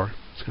flour.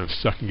 It's kind of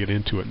sucking it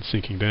into it and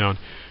sinking down.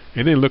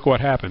 And then look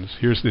what happens.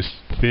 Here's this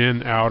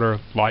thin outer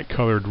light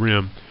colored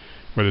rim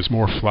where there's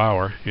more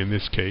flour in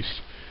this case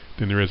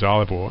than there is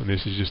olive oil, and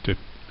this is just an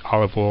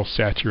olive oil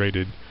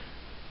saturated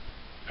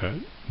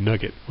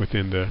nugget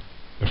within the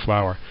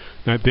flour.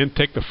 Now then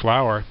take the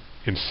flour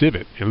and sieve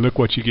it, and look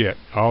what you get.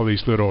 All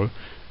these little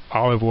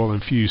olive oil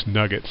infused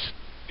nuggets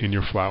in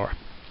your flour.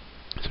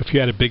 So if you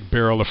had a big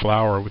barrel of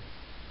flour with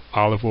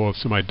olive oil,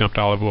 somebody dumped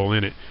olive oil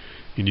in it,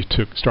 and you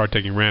start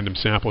taking random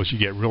samples, you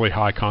get really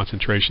high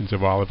concentrations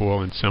of olive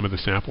oil in some of the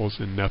samples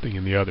and nothing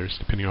in the others,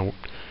 depending on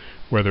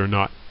whether or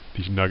not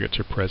these nuggets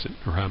are present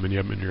or how many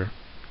of them in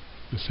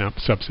the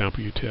subsample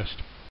you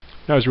test.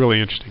 That was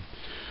really interesting.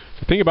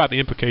 So think about the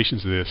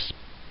implications of this.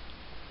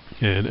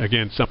 And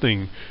again,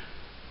 something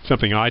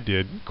I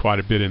did quite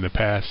a bit in the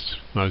past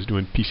when I was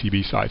doing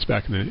PCB sites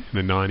back in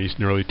the 90s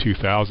and early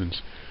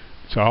 2000s.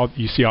 So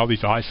you see all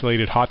these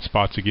isolated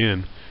hotspots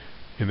again.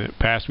 In the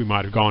past, we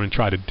might have gone and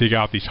tried to dig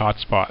out these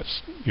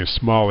hotspots,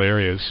 small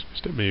areas,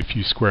 just maybe a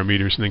few square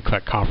meters, and then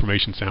collect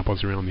confirmation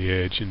samples around the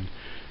edge, and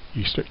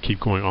you keep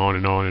going on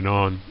and on and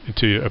on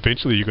until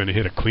eventually you're going to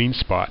hit a clean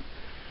spot,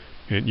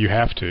 and you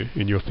have to,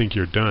 and you'll think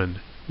you're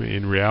done.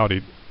 In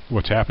reality,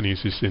 what's happening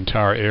is this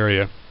entire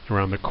area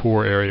around the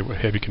core area with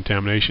heavy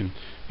contamination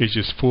is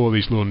just full of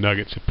these little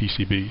nuggets of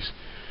PCBs,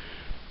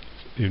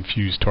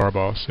 infused tar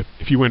balls.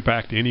 If you went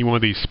back to any one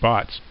of these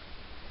spots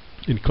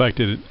and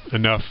collected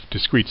enough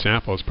discrete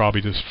samples, probably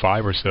just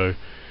 5 or so,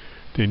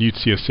 then you'd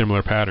see a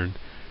similar pattern.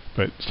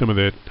 But some of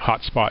the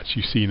hot spots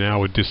you see now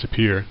would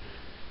disappear,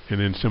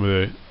 and then some of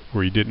the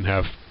where you didn't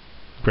have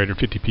greater than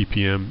 50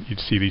 ppm, you'd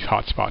see these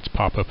hot spots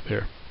pop up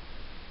there.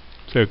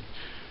 So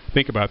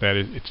think about that.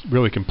 It's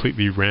really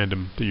completely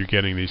random that you're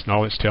getting these, and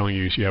all it's telling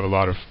you is you have a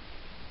lot of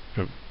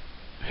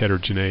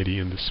heterogeneity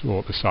in the soil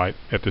at the site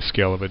at the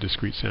scale of a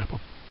discrete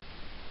sample.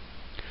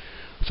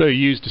 So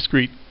you use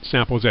discrete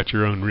samples at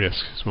your own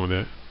risk is one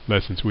of the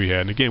lessons we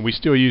had. And again, we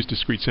still use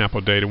discrete sample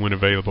data when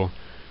available,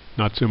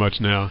 not so much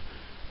now,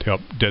 to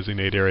help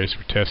designate areas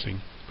for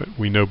testing. but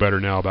we know better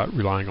now about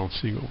relying on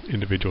single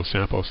individual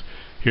samples.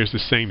 Here's the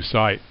same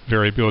site,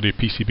 variability of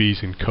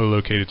PCBs in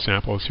co-located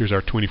samples. Here's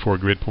our 24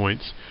 grid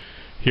points.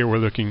 Here we're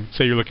looking,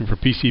 say you're looking for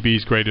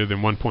PCBs greater than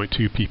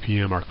 1.2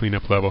 ppm, our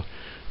cleanup level.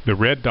 The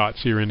red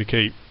dots here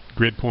indicate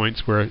grid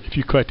points where if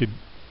you collected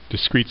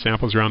discrete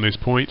samples around those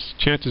points,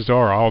 chances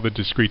are all the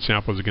discrete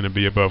samples are going to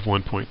be above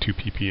 1.2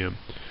 ppm.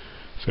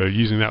 So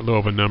using that low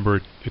of a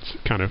number, it's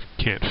kind of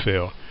can't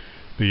fail.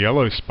 The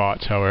yellow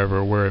spots,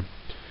 however, where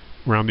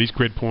around these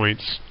grid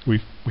points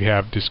we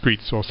have discrete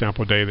soil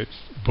sample data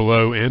that's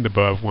below and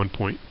above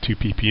 1.2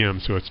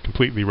 ppm, so it's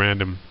completely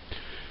random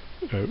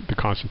the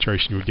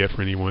concentration you would get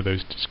for any one of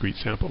those discrete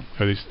sample,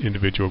 or these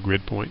individual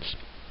grid points.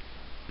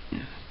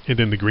 And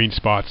then the green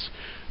spots,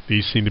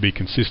 these seem to be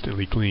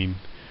consistently clean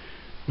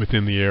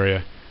within the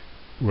area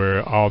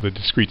where all the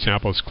discrete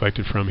samples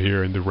collected from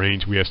here in the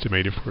range we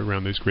estimated for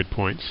around those grid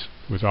points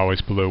was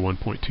always below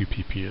 1.2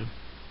 ppm.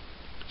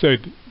 So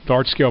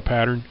large scale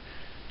pattern,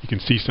 you can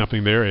see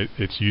something there,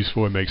 it's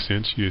useful, it makes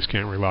sense, you just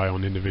can't rely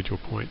on individual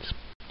points.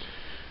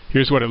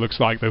 Here's what it looks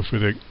like though for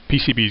the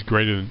PCBs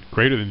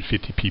greater than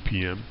 50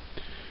 ppm.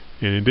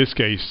 And in this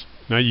case,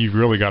 now you've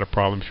really got a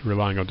problem if you're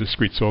relying on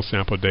discrete soil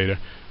sample data.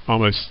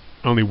 Almost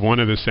only one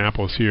of the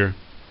samples here,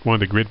 one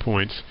of the grid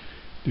points,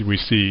 did we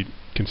see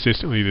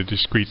consistently the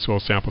discrete soil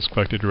samples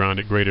collected around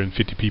it greater than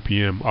 50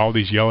 ppm. All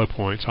these yellow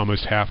points,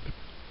 almost half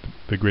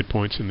the grid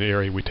points in the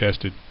area we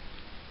tested,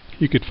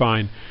 you could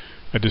find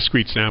a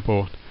discrete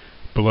sample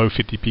below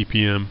 50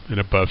 ppm and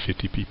above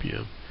 50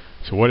 ppm.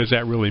 So what does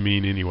that really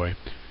mean anyway?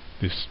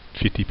 This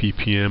 50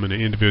 ppm and an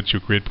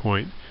individual grid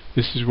point.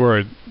 This is where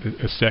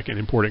a second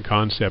important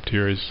concept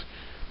here is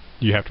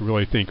you have to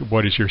really think,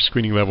 what does your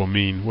screening level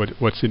mean?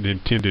 What's it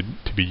intended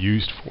to be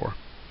used for?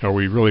 Are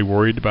we really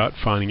worried about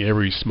finding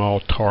every small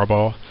tar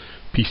ball,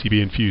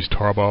 PCB infused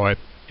tar ball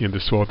in the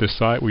soil at this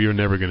site? Well, you're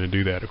never going to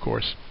do that, of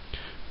course.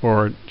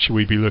 Or should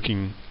we be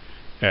looking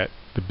at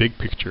the big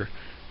picture?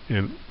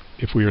 And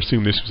if we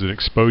assume this was an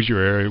exposure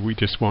area, we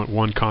just want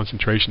one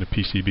concentration of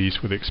PCBs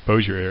for the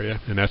exposure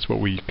area, and that's what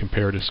we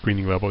compare to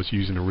screening levels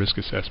using a risk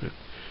assessment.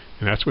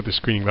 And that's what the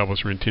screening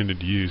levels were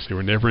intended to use. They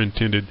were never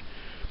intended,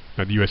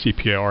 the US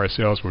EPA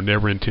RSLs were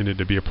never intended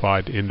to be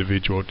applied to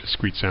individual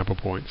discrete sample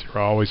points. They were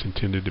always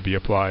intended to be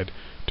applied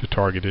to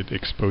targeted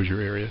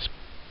exposure areas.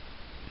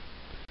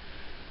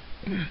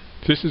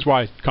 This is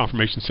why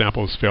confirmation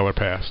samples fail or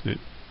pass.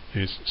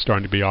 It's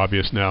starting to be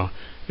obvious now.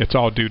 It's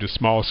all due to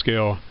small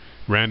scale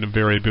random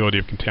variability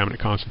of contaminant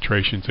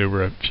concentrations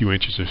over a few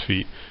inches of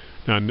feet.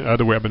 Now, in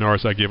other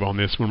webinars I give on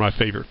this, one of my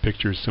favorite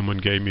pictures someone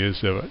gave me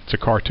is it's a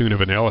cartoon of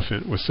an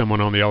elephant with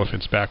someone on the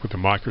elephant's back with a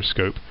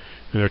microscope,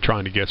 and they're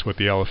trying to guess what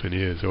the elephant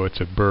is. Or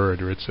it's a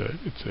bird, or it's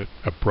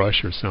a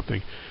brush or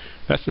something.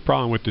 That's the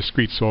problem with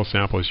discrete soil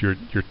samples.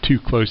 You're too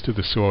close to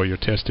the soil. You're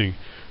testing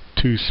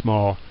too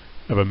small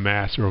of a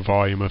mass or a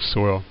volume of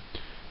soil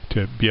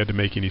to be able to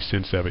make any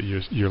sense of it.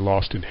 You're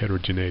lost in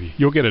heterogeneity.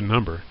 You'll get a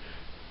number,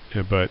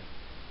 but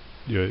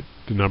the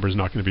number is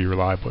not going to be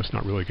reliable. It's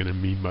not really going to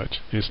mean much.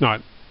 And it's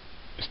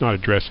not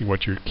addressing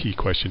what your key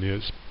question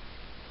is.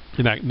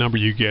 And that number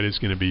you get is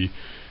going to be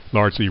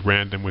largely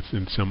random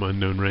within some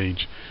unknown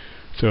range.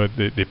 So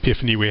the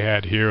epiphany we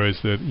had here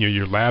is that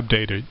your lab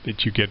data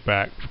that you get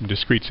back from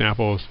discrete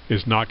samples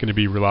is not going to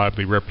be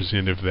reliably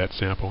representative of that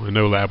sample, and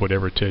no lab would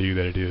ever tell you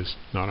that it is,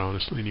 not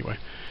honestly anyway.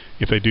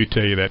 If they do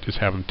tell you that, just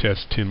have them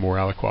test 10 more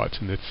aliquots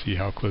and let's see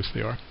how close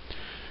they are.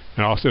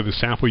 And also the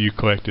sample you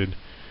collected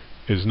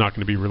is not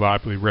going to be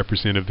reliably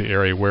representative of the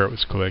area where it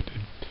was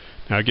collected.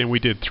 Now again, we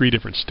did 3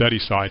 different study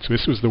sites.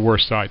 This was the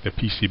worst site, the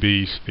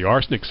PCBs. The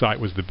arsenic site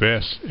was the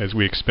best, as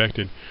we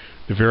expected.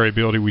 The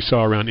variability we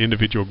saw around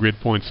individual grid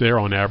points there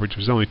on average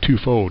was only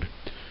 2-fold.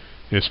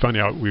 And it's funny,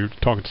 we were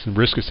talking to some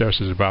risk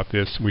assessors about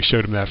this, and we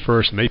showed them that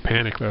first, and they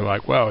panicked. They're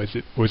like, wow,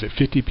 was it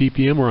 50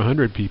 ppm or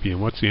 100 ppm?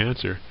 What's the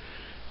answer?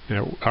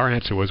 And our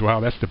answer was, wow,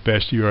 that's the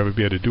best you'll ever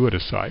be able to do at a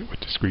site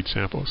with discrete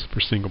samples for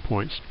single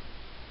points.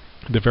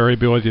 The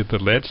variability at the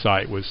lead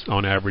site was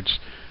on average,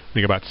 I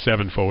think, about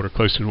 7-fold, or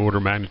close to an order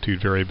of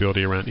magnitude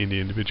variability around any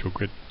individual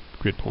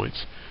grid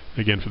points.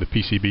 Again, for the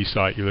PCB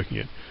site, you're looking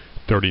at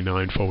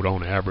 39-fold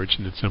on average,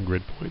 and in some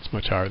grid points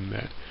much higher than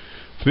that.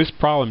 So this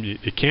problem,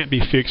 it can't be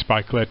fixed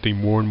by collecting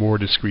more and more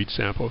discrete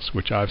samples,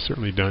 which I've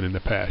certainly done in the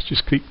past.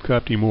 Just keep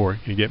collecting more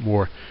and get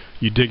more.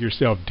 You dig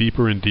yourself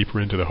deeper and deeper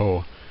into the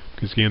hole,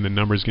 because again, the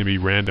number is going to be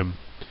random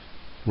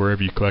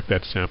wherever you collect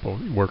that sample.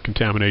 Where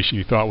contamination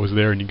you thought was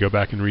there and you go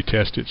back and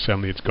retest it,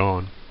 suddenly it's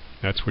gone.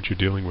 That's what you're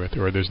dealing with.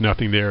 Or there's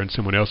nothing there and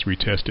someone else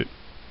retests it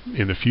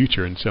in the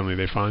future and suddenly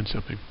they find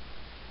something.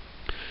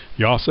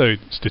 You also,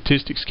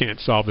 statistics can't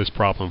solve this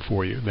problem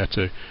for you. That's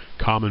a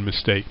common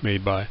mistake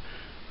made by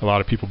a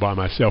lot of people, by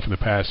myself in the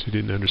past, who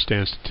didn't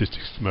understand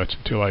statistics much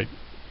until I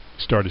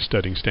started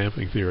studying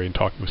sampling theory and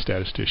talking with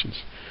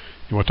statisticians.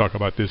 And we'll talk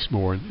about this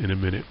more in a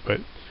minute,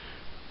 but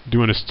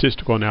doing a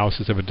statistical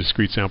analysis of a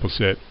discrete sample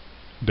set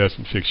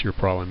doesn't fix your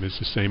problem. It's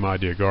the same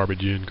idea,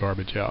 garbage in,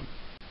 garbage out.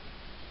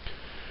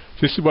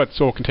 This is what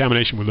soil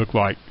contamination would look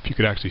like if you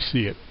could actually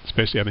see it,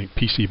 especially I think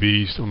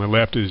PCBs. On the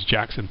left is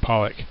Jackson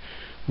Pollock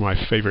one of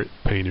my favorite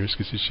painters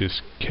because it's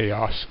just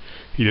chaos.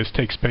 He just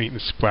takes paint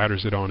and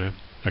splatters it on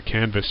a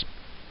canvas.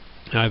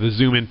 The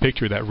zoom in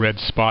picture, that red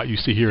spot you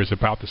see here is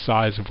about the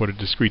size of what a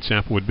discrete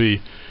sample would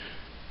be.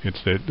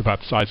 It's about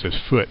the size of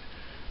his foot.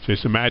 So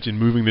just imagine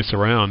moving this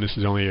around. This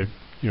is only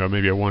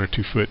maybe a 1 or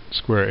 2 foot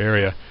square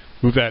area.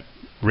 Move that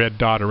red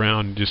dot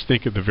around and just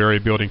think of the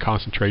variability and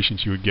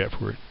concentrations you would get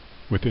for it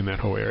within that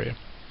whole area.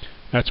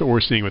 That's what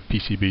we're seeing with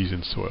PCBs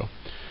in soil.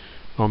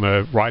 On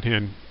the right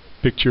hand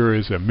picture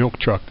is a milk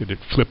truck that had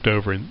flipped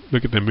over, and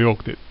look at the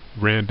milk that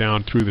ran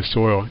down through the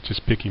soil,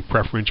 just picking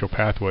preferential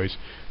pathways.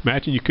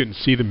 Imagine you couldn't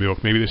see the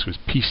milk. Maybe this was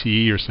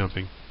PCE or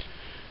something,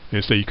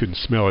 and so you couldn't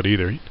smell it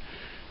either.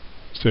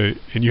 So,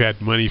 and you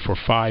had money for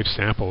 5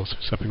 samples.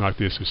 Something like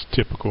this was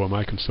typical in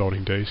my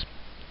consulting days.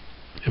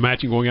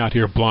 Imagine going out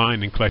here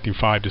blind and collecting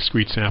 5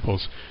 discrete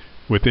samples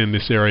within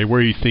this area.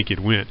 Where you think it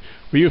went?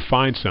 Well, you would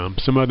find some.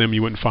 Some of them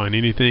you wouldn't find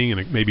anything,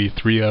 and maybe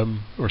 3 of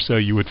them or so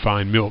you would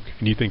find milk,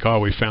 and you think, oh,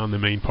 we found the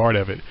main part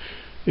of it.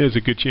 There's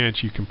a good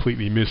chance you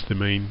completely missed the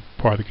main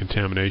part of the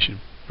contamination.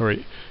 Or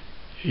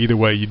either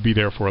way, you'd be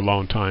there for a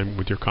long time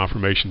with your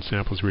confirmation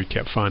samples where you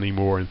kept finding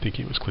more and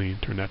thinking it was clean.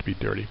 It turned out to be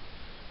dirty.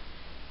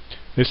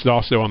 This is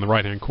also on the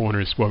right hand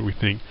corner is what we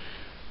think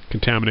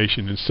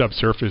contamination in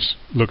subsurface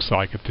looks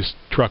like if this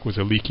truck was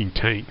a leaking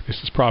tank.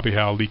 This is probably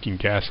how leaking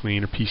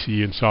gasoline or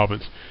PCE and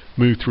solvents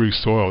move through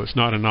soil. It's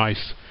not a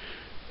nice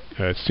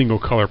single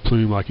color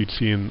plume like you'd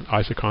see in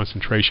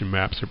isoconcentration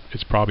maps.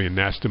 It's probably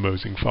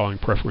anastomosing following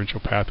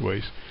preferential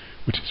pathways,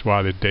 which is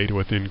why the data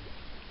within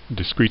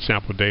discrete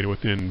sample data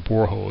within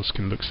boreholes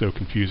can look so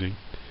confusing.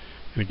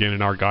 And again,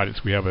 in our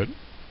guidance we have a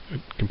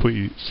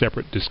completely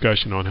separate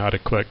discussion on how to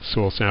collect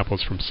soil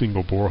samples from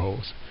single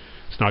boreholes.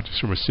 It's not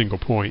just from a single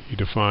point. You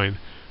define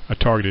a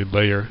targeted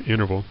layer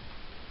interval,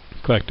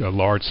 collect a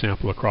large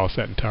sample across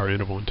that entire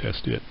interval and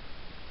test it.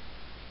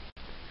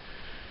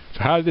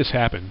 So how did this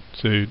happen?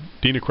 So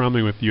Dina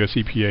Crumley with the US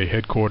EPA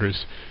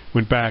headquarters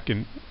went back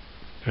and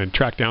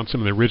tracked down some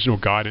of the original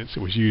guidance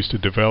that was used to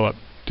develop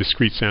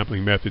discrete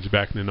sampling methods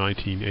back in the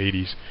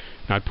 1980s.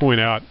 And I'd point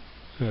out,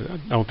 I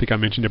don't think I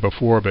mentioned it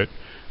before, but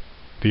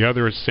the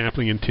other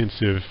sampling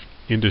intensive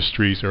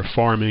industries are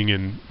farming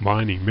and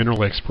mining,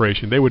 mineral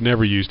exploration. They would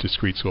never use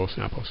discrete soil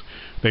samples.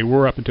 They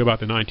were up until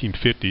about the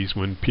 1950s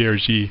when Pierre,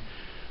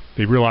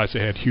 they realized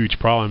they had huge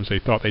problems. They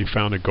thought they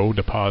found a gold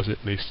deposit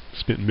and they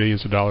spent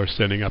millions of dollars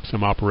setting up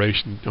some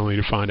operation only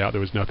to find out there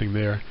was nothing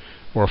there.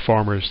 Or a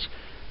farmer's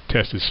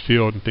test his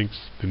field and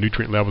thinks the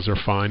nutrient levels are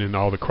fine and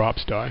all the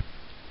crops die.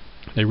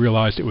 They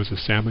realized it was a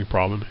sampling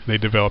problem. They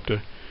developed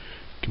a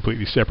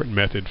completely separate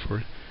method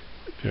for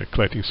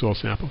collecting soil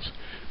samples.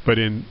 But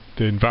in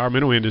the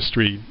environmental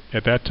industry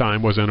at that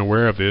time was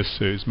unaware of this.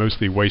 It was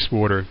mostly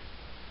wastewater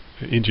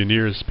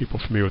engineers, people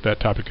familiar with that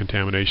type of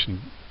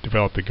contamination,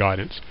 developed the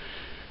guidance.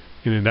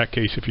 And in that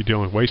case, if you're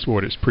dealing with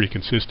wastewater, it's pretty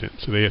consistent.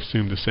 So they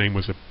assumed the same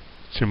was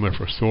similar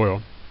for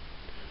soil,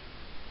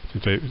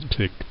 since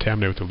they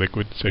contaminate with the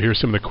liquid. So here's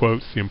some of the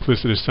quotes. The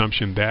implicit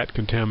assumption that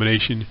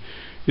contamination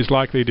is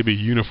likely to be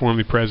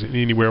uniformly present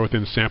anywhere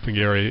within the sampling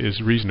area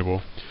is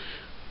reasonable.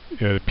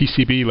 The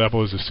PCB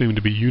level is assumed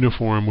to be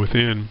uniform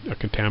within a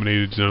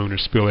contaminated zone or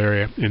spill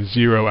area and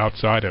 0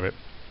 outside of it.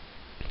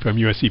 From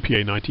US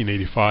EPA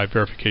 1985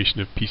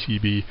 verification of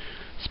PCB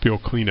spill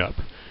cleanup.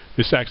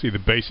 This is actually the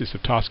basis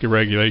of TSCA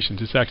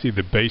regulations. It's actually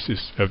the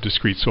basis of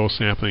discrete soil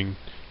sampling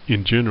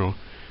in general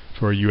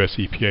for US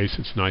EPA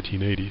since the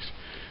 1980s.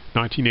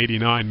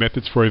 1989,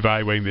 methods for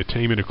evaluating the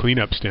attainment of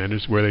cleanup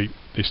standards, where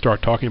they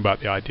start talking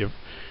about the idea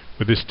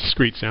of this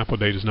discrete sample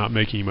data is not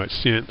making much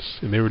sense,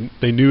 and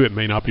they knew it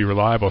may not be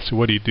reliable. So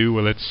what do you do?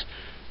 Well,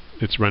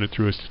 let's run it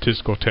through a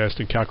statistical test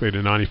and calculate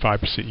a 95%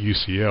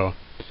 UCL,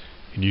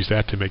 and use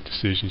that to make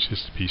decisions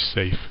just to be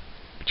safe.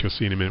 But you'll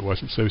see in a minute it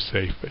wasn't so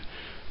safe. But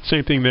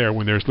same thing there.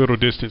 When there's little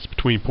distance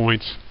between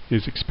points,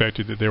 it's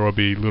expected that there will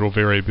be little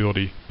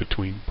variability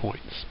between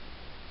points.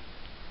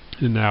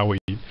 And now we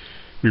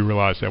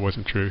realize that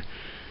wasn't true.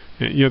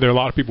 And, there are a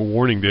lot of people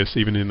warning this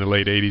even in the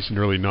late 80s and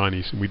early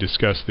 90s, and we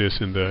discussed this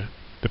in the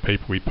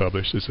paper we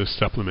published as a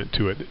supplement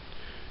to it.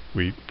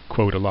 We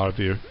quote a lot of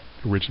the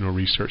original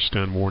research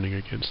done warning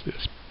against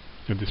this,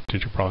 and this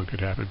potential problem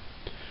could happen.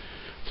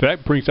 So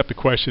that brings up the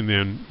question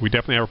then, we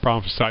definitely have a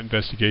problem for site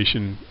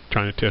investigation,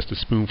 trying to test a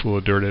spoonful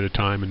of dirt at a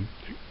time and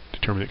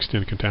determine the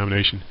extent of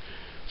contamination.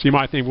 So you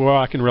might think, well,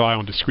 I can rely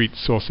on discrete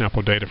soil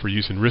sample data for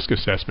use in risk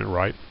assessment,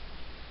 right?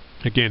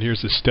 Again,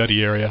 here's the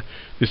study area.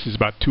 This is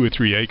about 2 or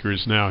 3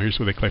 acres now. Here's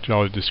where they collected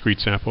all the discrete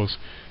samples.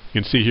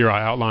 You can see here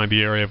I outlined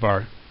the area of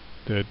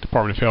the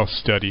Department of Health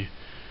study,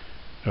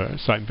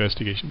 site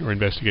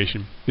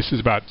investigation. This is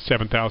about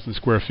 7,000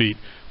 square feet.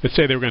 Let's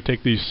say they were going to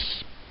take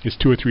this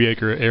 2 or 3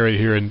 acre area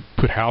here and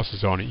put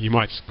houses on it. You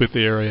might split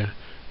the area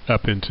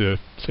up into,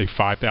 say,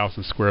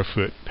 5,000 square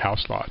foot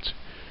house lots.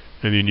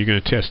 And then you're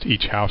going to test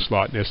each house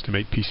lot and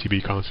estimate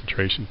PCB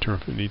concentration,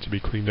 determine if it needs to be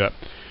cleaned up.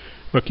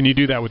 But can you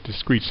do that with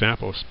discrete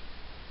samples?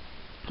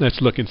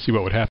 Let's look and see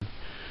what would happen.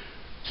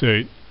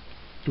 So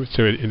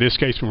So in this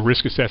case, from a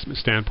risk assessment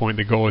standpoint,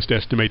 the goal is to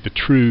estimate the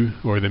true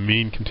or the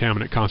mean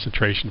contaminant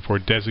concentration for a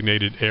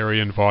designated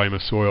area and volume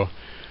of soil.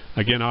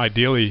 Again,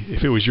 ideally,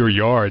 if it was your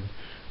yard,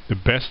 the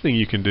best thing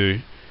you can do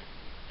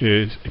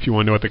is, if you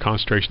want to know what the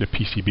concentration of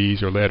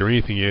PCBs or lead or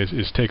anything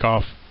is take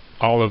off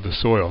all of the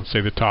soil,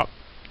 say the top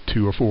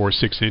 2 or 4 or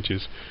 6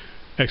 inches,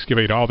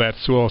 excavate all that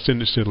soil,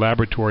 send it to the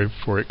laboratory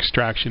for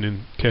extraction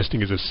and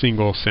testing as a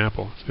single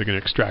sample. So they're going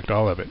to extract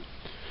all of it.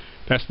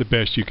 That's the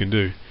best you can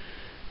do.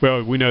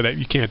 Well, we know that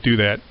you can't do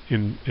that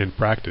in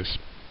practice.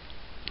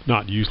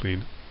 Not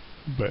usually,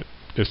 but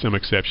there's some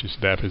exceptions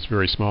to that. If it's a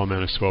very small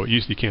amount of soil,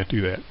 usually you can't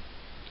do that.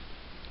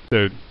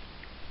 So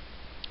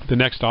the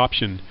next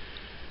option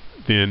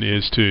then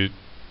is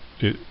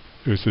it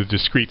was the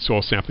discrete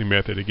soil sampling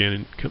method.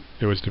 Again,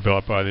 it was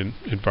developed by the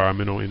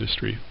environmental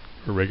industry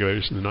or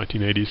regulators in the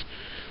 1980s.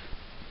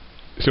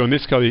 So in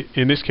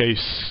this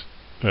case,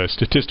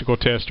 statistical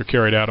tests are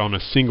carried out on a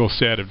single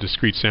set of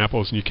discrete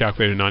samples, and you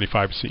calculate a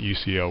 95%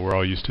 UCL. We're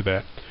all used to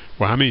that.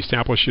 Well, how many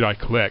samples should I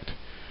collect?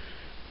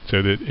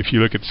 So that if you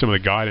look at some of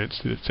the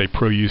guidance, that say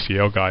pro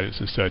UCL guidance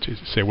and such, it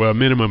say, well, a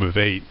minimum of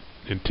 8,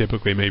 and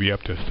typically maybe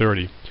up to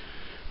 30.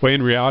 Well,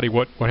 in reality,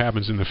 what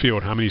happens in the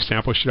field? How many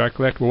samples should I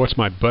collect? Well, what's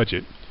my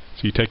budget?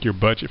 So you take your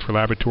budget for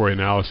laboratory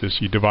analysis,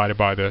 you divide it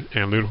by the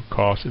analytical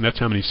cost, and that's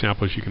how many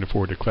samples you can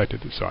afford to collect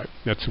at the site.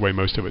 That's the way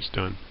most of it's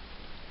done.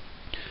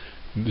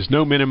 There's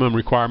no minimum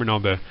requirement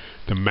on the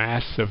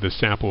mass of the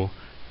sample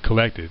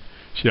collected.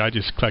 Should I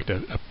just collect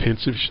a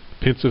pinch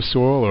of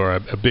soil, or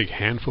a big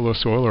handful of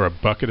soil, or a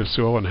bucket of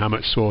soil, and how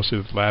much soil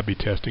should the lab be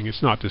testing?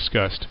 It's not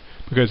discussed,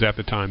 because at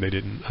the time they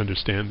didn't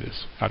understand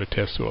this, how to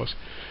test soils.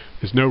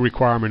 There's no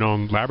requirement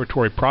on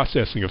laboratory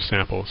processing of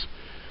samples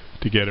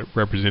to get a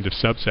representative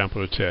subsample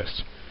to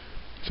test.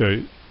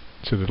 So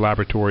the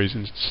laboratories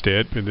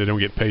instead, and they don't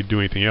get paid to do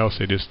anything else,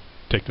 they just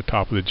take the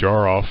top of the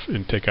jar off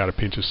and take out a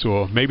pinch of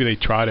soil. Maybe they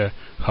try to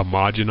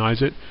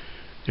homogenize it,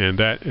 and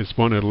that is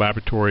one of the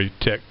laboratory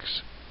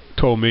techs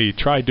told me,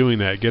 try doing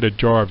that. Get a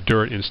jar of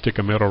dirt and stick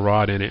a metal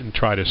rod in it and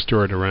try to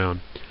stir it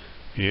around.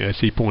 As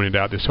he pointed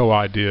out, this whole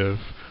idea of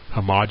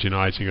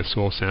homogenizing a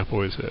soil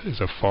sample is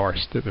a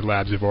farce that the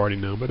labs have already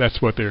known, but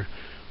that's what they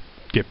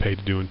get paid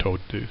to do and told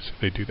to do, so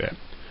they do that.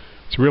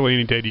 So really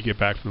any data you get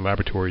back from the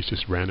laboratory is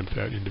just random for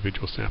that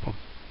individual sample.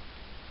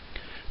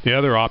 The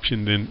other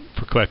option then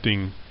for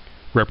collecting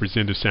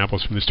representative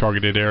samples from this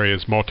targeted area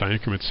is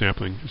multi-increment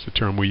sampling, is the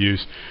term we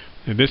use.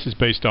 And this is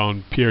based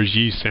on Pierre's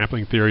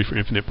sampling theory for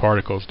infinite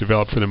particles,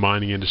 developed for the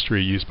mining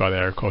industry, used by the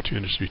agriculture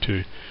industry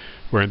too,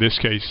 where in this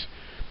case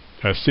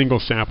a single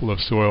sample of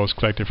soil is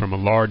collected from a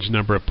large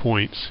number of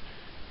points.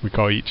 We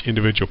call each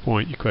individual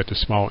point, you collect a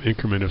small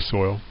increment of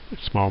soil, a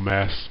small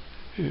mass.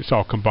 It's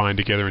all combined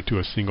together into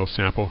a single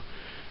sample.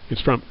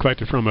 It's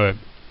collected from a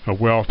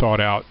well thought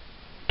out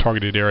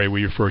targeted area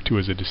we refer to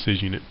as a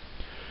decision unit.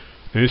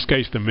 In this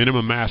case, the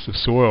minimum mass of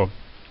soil,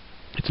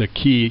 it's a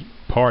key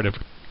part of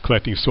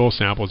collecting soil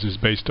samples, is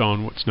based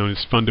on what's known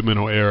as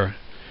fundamental error.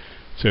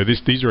 So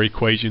these are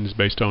equations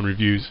based on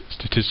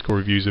statistical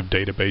reviews of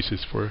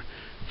databases for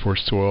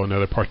soil and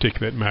other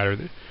particulate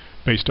matter,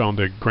 based on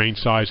the grain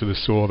size of the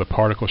soil, the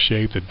particle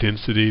shape, the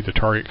density, the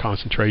target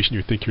concentration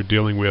you think you're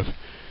dealing with,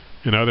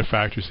 and other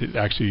factors that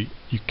actually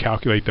you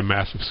calculate the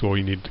mass of soil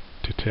you need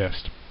to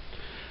test.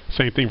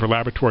 Same thing for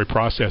laboratory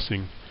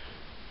processing.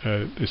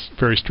 This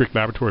very strict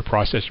laboratory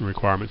processing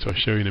requirements I'll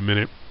show you in a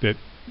minute that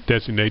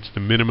designates the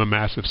minimum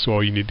mass of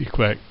soil you need to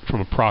collect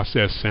from a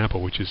processed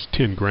sample, which is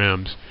 10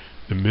 grams,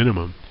 the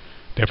minimum.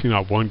 Definitely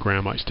not 1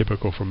 gram like is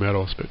typical for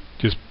metals, but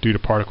just due to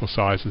particle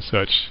size and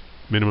such,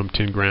 minimum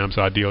 10 grams,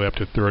 ideally up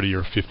to 30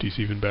 or 50 is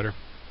even better.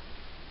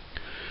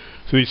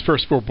 So these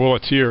first 4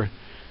 bullets here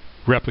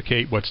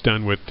replicate what's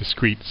done with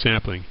discrete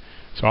sampling.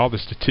 So all the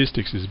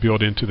statistics is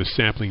built into the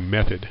sampling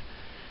method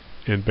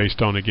and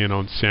based on, again,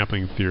 on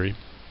sampling theory.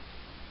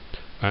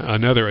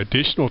 Another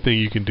additional thing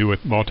you can do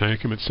with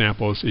multi-increment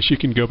samples is you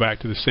can go back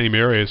to the same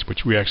areas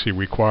which we actually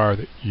require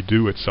that you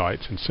do at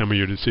sites and some of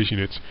your decision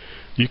units.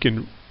 You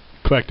can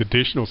collect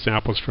additional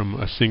samples from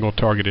a single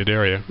targeted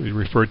area,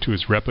 referred to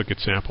as replicate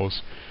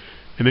samples,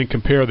 and then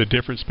compare the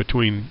difference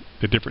between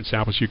the different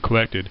samples you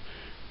collected.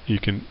 You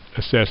can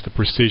assess the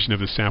precision of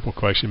the sample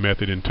collection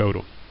method in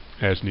total,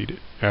 as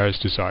needed, as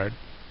desired.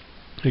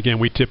 Again,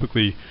 we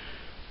typically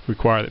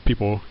require that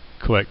people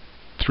collect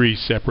 3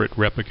 separate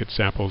replicate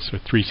samples, or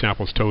 3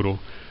 samples total,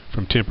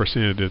 from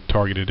 10% of the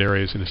targeted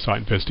areas in a site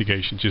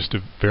investigation, just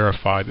to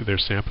verify that their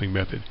sampling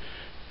method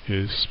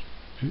is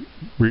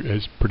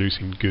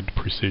producing good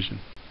precision.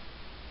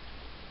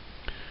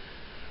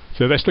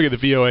 So let's look at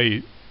the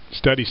VOA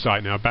study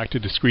site now. Back to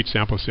discrete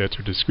sample sets,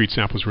 or discrete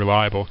samples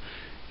reliable.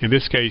 In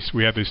this case,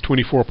 we have these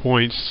 24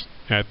 points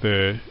at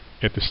the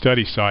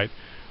study site.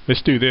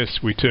 Let's do this.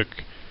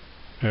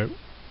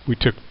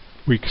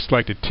 We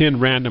selected 10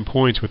 random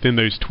points within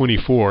those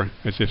 24,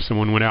 as if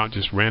someone went out and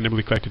just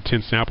randomly collected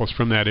 10 samples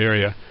from that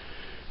area,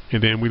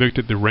 and then we looked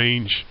at the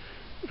range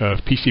of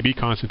PCB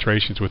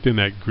concentrations within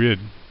that grid.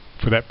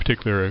 For that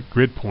particular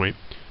grid point,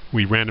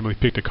 we randomly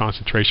picked a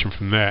concentration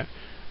from that,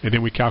 and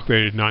then we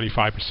calculated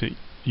 95%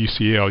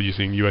 UCL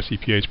using US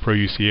EPA's Pro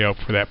UCL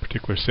for that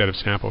particular set of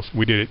samples.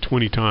 We did it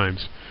 20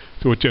 times.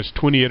 So with just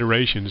 20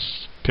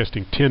 iterations,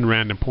 testing 10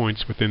 random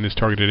points within this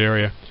targeted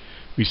area,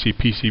 we see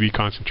PCB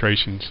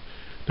concentrations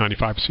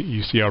 95%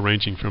 UCL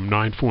ranging from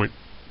 9.4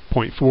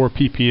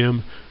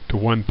 ppm to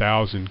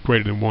 1,000,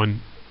 greater than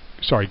 1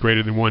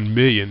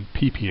 million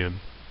ppm.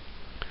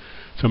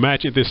 So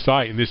imagine at this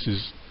site, and this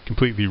is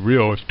completely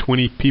real, if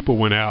 20 people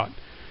went out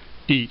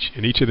each,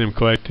 and each of them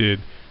collected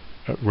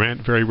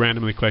very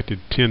randomly collected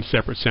 10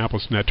 separate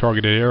samples from that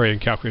targeted area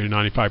and calculated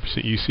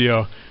 95%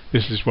 UCL,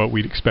 this is what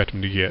we'd expect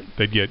them to get.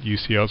 They'd get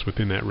UCLs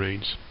within that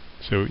range.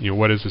 So,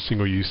 what does a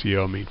single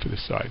UCL mean for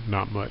this site?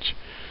 Not much.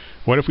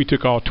 What if we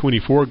took all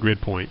 24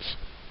 grid points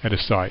at a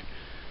site?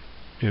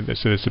 And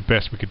so that's the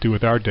best we could do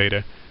with our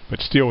data, but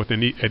still at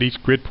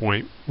each grid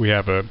point we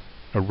have a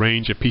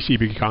range of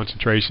PCB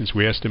concentrations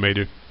we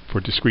estimated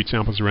for discrete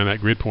samples around that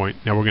grid point.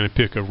 Now we're going to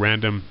pick a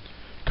random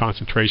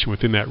concentration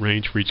within that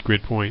range for each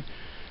grid point,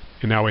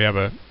 and now we have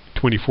a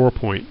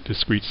 24-point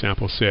discrete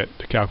sample set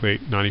to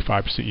calculate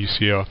 95%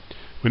 UCL.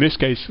 In this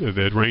case,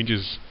 the range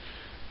is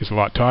a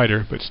lot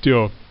tighter, but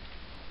still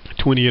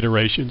 20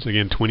 iterations,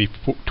 again 20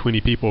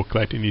 people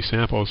collecting these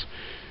samples,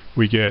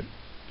 we get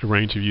a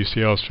range of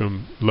UCLs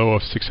from low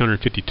of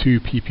 652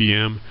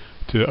 ppm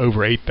to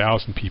over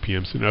 8,000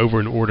 ppm, so over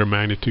an order of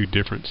magnitude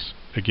difference,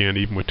 again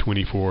even with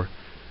 24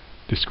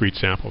 discrete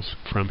samples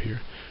from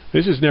here.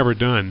 This is never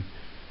done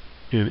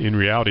in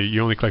reality.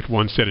 You only collect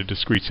one set of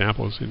discrete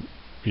samples, and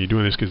you're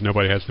doing this because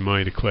nobody has the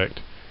money to collect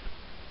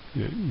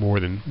more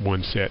than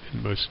one set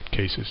in most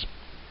cases.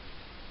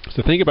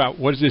 So think about,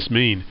 what does this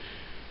mean?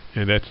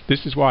 And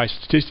this is why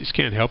statistics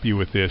can't help you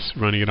with this,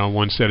 running it on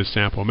one set of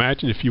sample.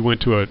 Imagine if you went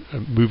to a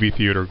movie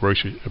theater,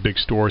 a big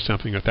store or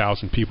something,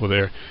 1,000 people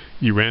there,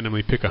 you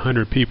randomly pick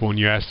 100 people and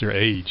you ask their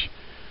age,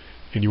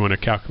 and you want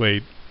to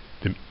estimate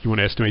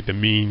the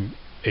mean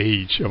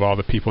age of all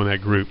the people in that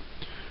group.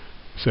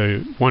 So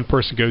one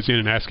person goes in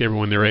and asks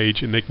everyone their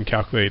age, and they can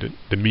calculate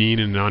the mean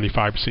and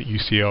 95%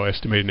 UCL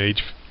estimated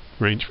age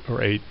range, or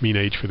mean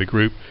age for the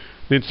group.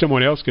 Then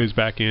someone else goes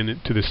back in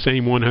to the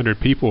same 100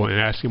 people and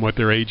asks them what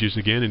their age is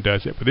again, and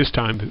does it. But this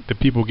time the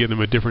people give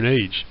them a different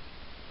age.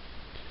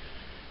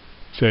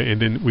 So,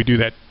 and then we do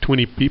that.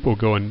 20 people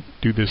go and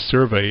do this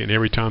survey, and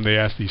every time they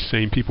ask these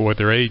same people what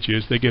their age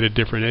is, they get a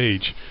different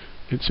age.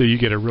 And so you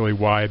get a really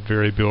wide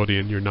variability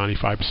in your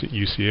 95%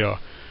 UCL.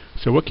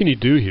 So what can you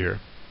do here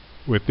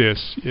with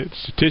this?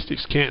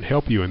 Statistics can't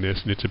help you in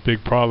this, and it's a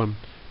big problem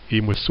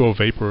even with soil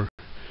vapor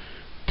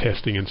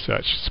testing and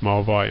such,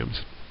 small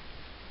volumes.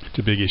 It's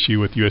a big issue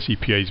with US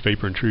EPA's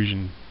vapor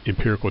intrusion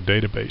empirical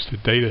database. The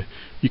data,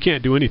 you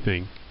can't do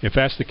anything. If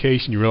that's the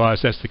case, and you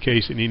realize that's the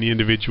case, and any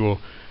individual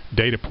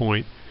data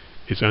point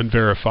is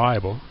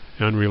unverifiable,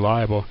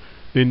 unreliable,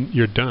 then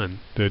you're done.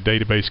 The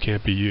database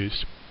can't be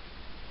used.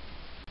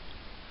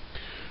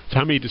 So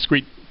how many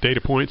discrete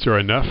data points are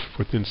enough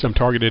within some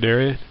targeted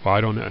area? Well,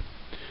 I don't know.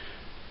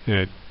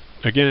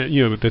 Again,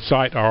 the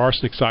site, our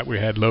arsenic site, we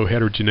had low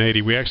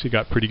heterogeneity. We actually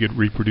got pretty good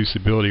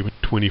reproducibility with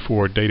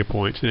 24 data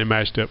points, and it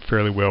matched up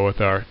fairly well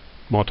with our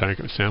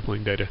multi-increment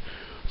sampling data.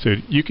 So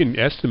you can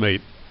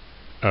estimate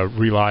a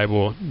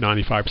reliable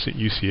 95%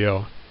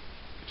 UCL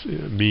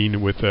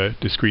mean with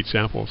discrete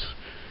samples,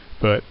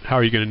 but how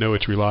are you going to know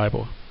it's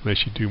reliable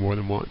unless you do more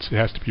than once? It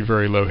has to be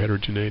very low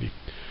heterogeneity.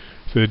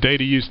 So the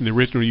data used in the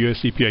original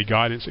US EPA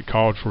guidance, it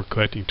called for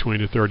collecting 20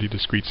 to 30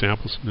 discrete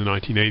samples in the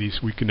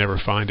 1980s. We could never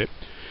find it.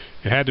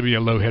 It had to be a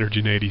low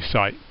heterogeneity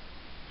site,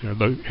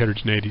 low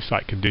heterogeneity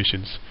site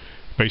conditions,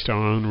 based on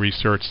our own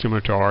research,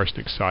 similar to our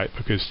arsenic site,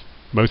 because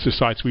most of the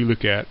sites we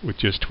look at with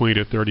just 20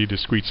 to 30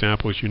 discrete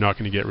samples, you're not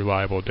going to get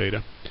reliable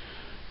data.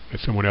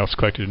 If someone else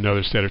collected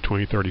another set of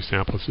 20, 30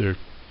 samples, their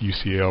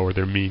UCL or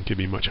their mean could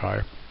be much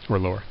higher or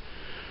lower.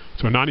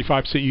 So a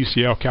 95%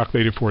 UCL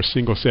calculated for a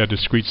single set of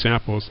discrete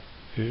samples,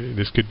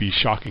 this could be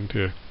shocking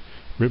to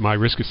my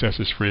risk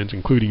assessors friends,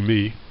 including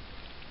me,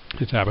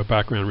 to have a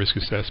background risk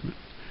assessment,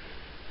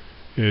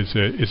 is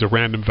a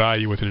random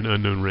value within an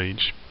unknown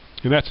range.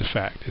 And that's a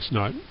fact. It's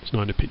not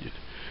an opinion.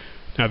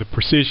 Now, the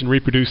precision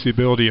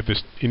reproducibility of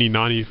any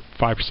 95%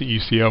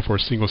 UCL for a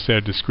single set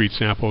of discrete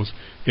samples,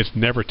 it's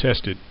never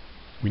tested.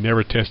 We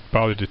never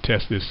bothered to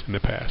test this in the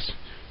past,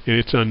 and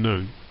it's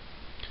unknown.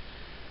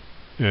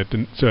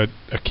 So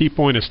a key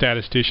point a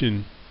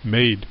statistician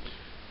made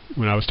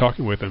when I was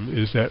talking with him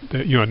is that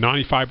a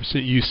 95%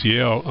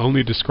 UCL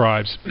only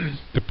describes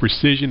the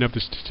precision of the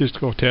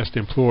statistical test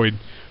employed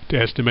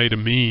to estimate a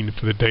mean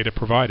for the data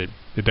provided,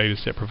 the data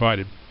set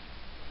provided.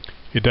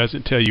 It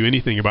doesn't tell you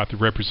anything about the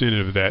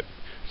representative of that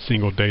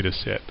single data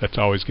set. That's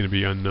always going to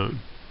be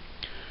unknown.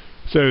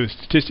 So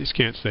statistics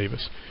can't save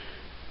us.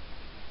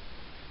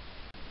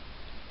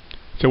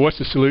 So what's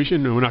the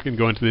solution? And we're not going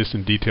to go into this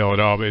in detail at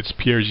all, but it's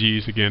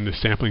Pierre's, again, the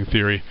sampling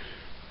theory.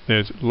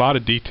 There's a lot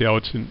of detail.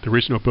 The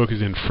original book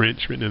is in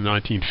French, written in the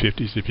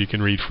 1950s. If you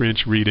can read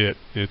French, read it.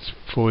 It's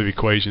full of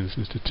equations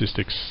and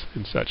statistics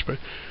and such. But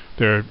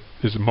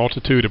there's a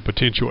multitude of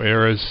potential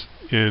errors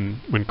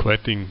when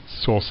collecting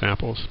soil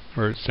samples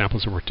or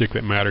samples of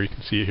particulate matter. You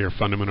can see it here: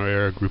 fundamental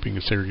error, grouping,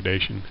 and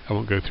segregation. I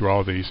won't go through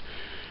all of these.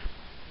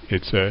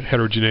 It's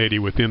heterogeneity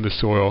within the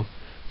soil,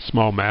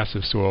 small mass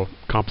of soil,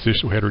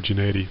 compositional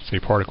heterogeneity, say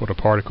particle to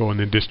particle, and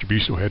then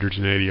distributional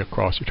heterogeneity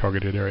across your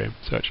targeted area and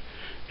such.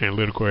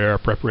 Analytical error,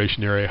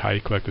 preparation area, how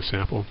you collect the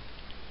sample.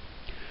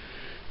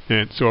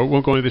 And so I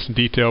won't go into this in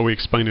detail. We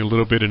explained it a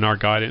little bit in our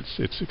guidance.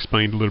 It's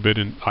explained a little bit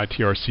in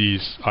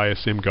ITRC's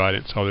ISM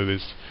guidance, although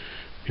there's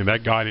in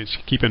that guidance,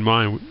 keep in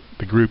mind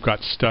the group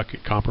got stuck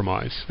at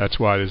compromise. That's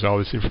why there's all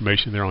this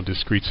information there on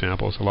discrete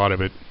samples. A lot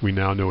of it we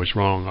now know is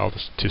wrong. All the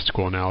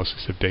statistical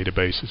analysis of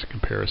databases and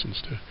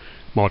comparisons to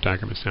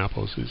multi-increment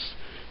samples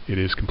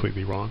is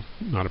completely wrong,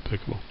 not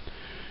applicable.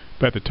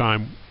 But at the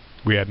time,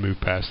 we had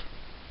moved past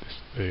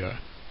the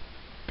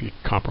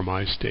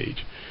compromise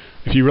stage.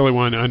 If you really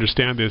want to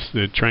understand this,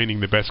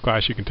 the best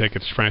class you can take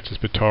is Francis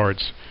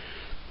Bittard's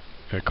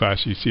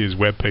class. You see his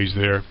webpage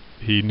there.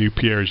 He knew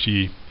Pierre.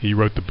 He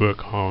wrote the book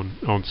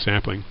on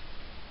sampling.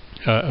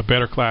 A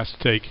better class to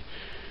take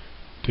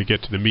to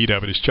get to the meat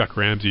of it is Chuck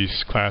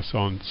Ramsey's class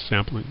on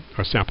sampling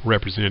or sample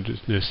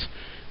representativeness.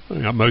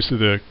 Most of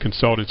the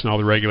consultants and all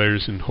the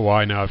regulators in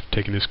Hawaii now have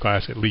taken this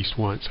class at least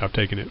once. I've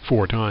taken it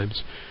 4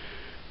 times.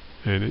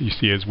 And you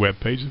see his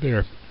webpage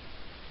there.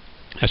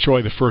 That's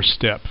really the first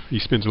step. He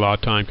spends a lot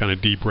of time kind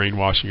of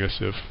de-brainwashing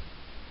us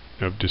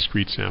of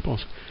discrete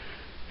samples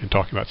and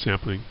talking about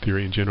sampling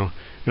theory in general.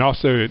 And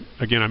also,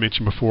 again, I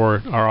mentioned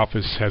before, our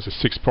office has a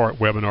 6-part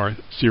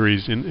webinar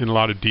series in a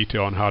lot of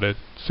detail on how to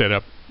set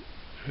up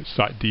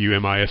site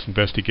DUMIS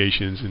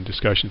investigations and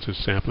discussions of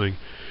sampling.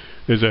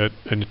 There's an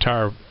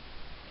entire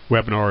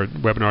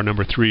webinar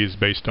number 3 is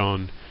based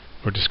on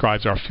or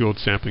describes our field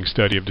sampling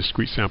study of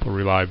discrete sample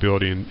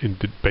reliability and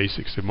the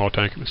basics of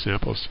multi-increment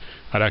samples.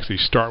 I'd actually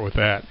start with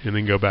that and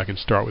then go back and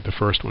start with the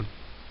first one.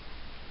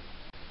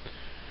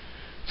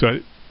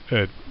 So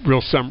a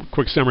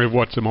quick summary of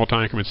what's a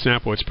multi-increment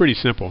sample. It's pretty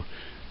simple.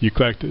 You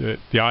collect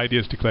the idea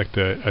is to collect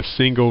a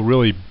single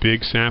really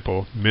big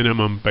sample,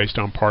 minimum based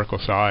on particle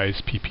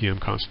size,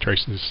 ppm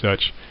concentrations and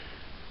such,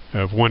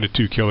 of 1 to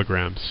 2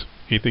 kilograms.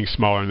 Anything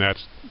smaller than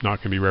that's not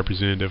going to be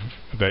representative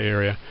of that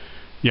area.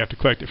 You have to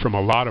collect it from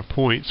a lot of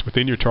points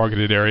within your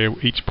targeted area.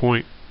 Each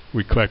point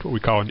we collect what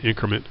we call an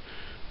increment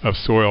of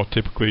soil,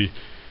 typically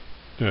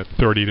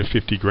 30 to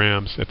 50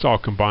 grams. That's all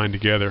combined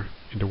together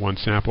into one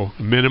sample.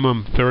 A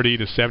minimum 30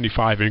 to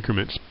 75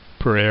 increments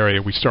per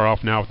area. We start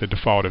off now with a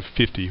default of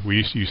 50. We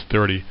used to use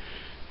 30,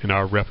 and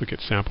our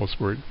replicate samples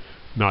were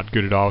not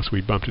good at all, so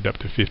we bumped it up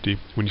to 50.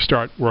 When you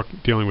start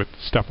dealing with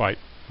stuff like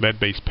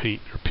lead-based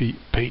paint or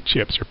paint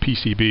chips or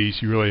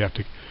PCBs, you really have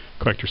to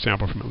collect your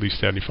sample from at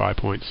least 75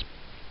 points.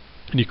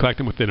 And you collect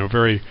them within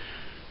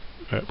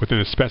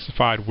a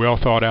specified, well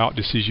thought out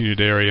decision unit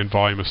area and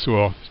volume of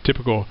soil.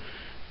 Typical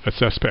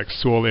suspect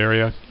soil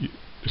area,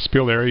 the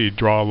spill area, you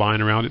draw a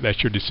line around it.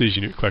 That's your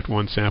decision unit. Collect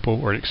one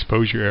sample, or an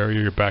exposure area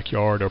in your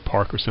backyard or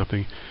park or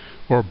something,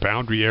 or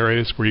boundary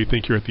areas where you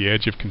think you're at the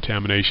edge of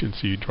contamination.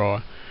 So you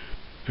draw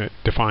a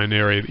defined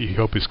area that you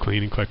hope is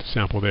clean and collect a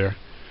sample there.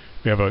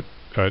 We have an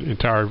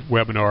entire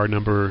webinar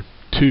number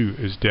 2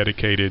 is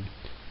dedicated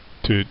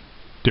to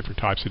different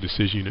types of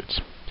decision units.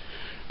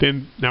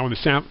 Then, now when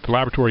the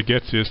laboratory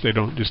gets this, they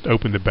don't just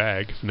open the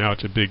bag. So now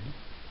it's a big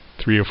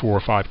 3 or 4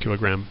 or 5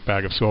 kilogram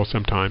bag of soil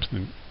sometimes,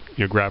 and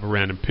then grab a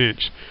random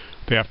pinch.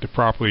 They have to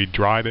properly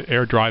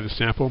air dry the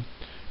sample.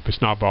 If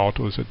it's not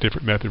volatile, there's a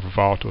different method for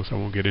volatiles I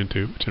won't get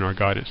into. It's in our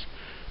guidance.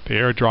 They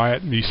air dry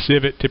it, and you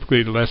sieve it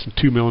typically to less than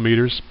 2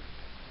 millimeters.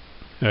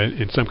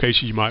 In some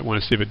cases, you might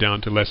want to sieve it down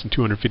to less than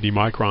 250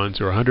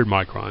 microns or 100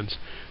 microns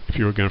if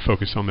you were going to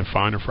focus on the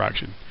finer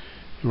fraction.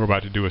 We're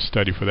about to do a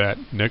study for that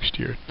next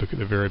year, look at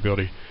the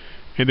variability.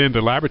 And then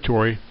the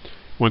laboratory,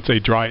 once they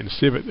dry it and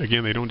sieve it,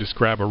 again, they don't just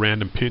grab a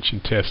random pinch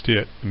and test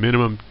it.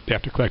 They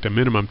have to collect a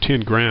minimum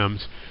 10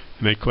 grams,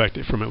 and they collect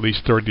it from at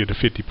least 30 to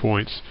 50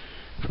 points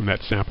from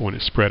that sample when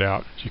it's spread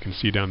out, as you can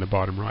see down the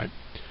bottom right.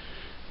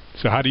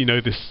 So how do you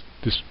know this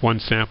one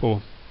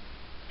sample,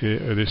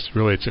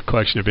 it's a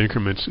collection of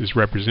increments, is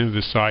represented of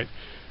the site?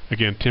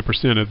 Again,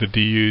 10% of the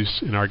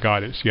DUs in our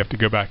guidance. You have to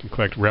go back and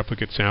collect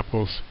replicate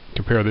samples,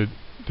 compare the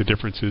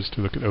differences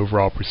to look at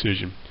overall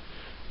precision.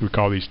 We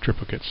call these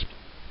triplicates.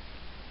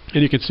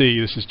 And you can see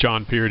this is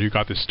John Pierre who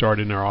got this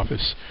started in our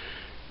office,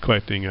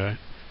 collecting a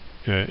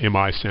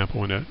MI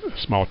sample in a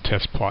small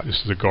test plot.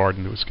 This is a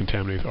garden that was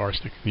contaminated with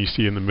arsenic. And you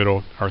see in the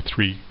middle are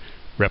 3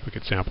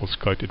 replicate samples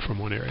collected from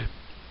one area.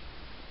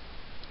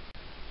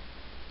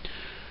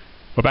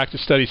 Well, back to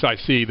study site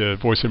C, the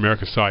Voice of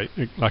America site.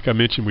 Like I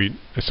mentioned, in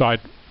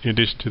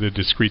addition to the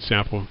discrete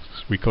samples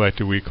we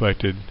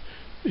collected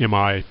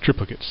MI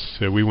triplicates.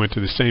 So we went to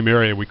the same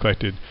area. We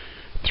collected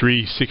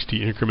 3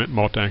 60 increment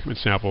multi-increment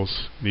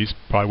samples. These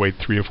probably weighed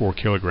 3 or 4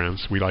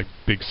 kilograms. We like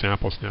big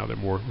samples now. They're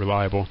more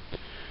reliable.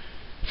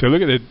 So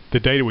look at the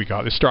data we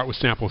got. Let's start with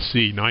sample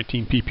C,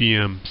 19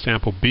 ppm.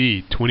 Sample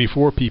B,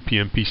 24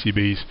 ppm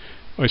PCBs.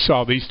 I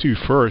saw these 2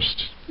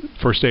 first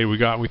first data we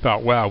got, we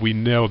thought, wow, we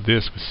nailed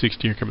this with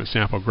 60 increment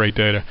sample, great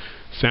data.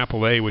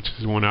 Sample A, which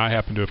is the one I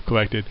happen to have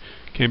collected,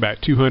 came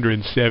back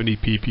 270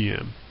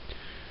 ppm.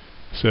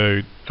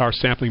 So our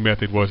sampling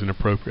method wasn't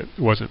appropriate.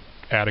 It wasn't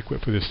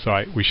adequate for this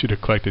site. We should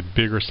have collected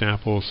bigger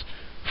samples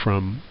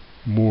from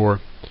more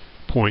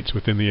points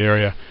within the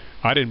area.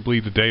 I didn't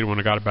believe the data when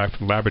I got it back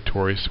from the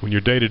laboratory. So when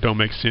your data don't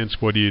make sense,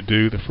 what do?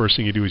 The first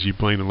thing you do is you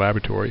blame the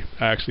laboratory.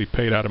 I actually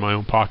paid out of my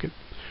own pocket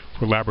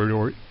for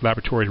laboratory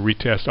to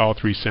retest all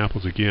 3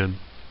 samples again,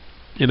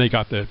 and they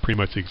got pretty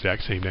much the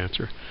exact same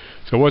answer.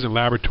 So it wasn't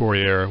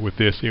laboratory error with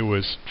this, it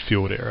was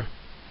field error.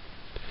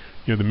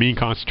 You know, the mean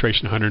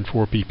concentration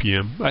 104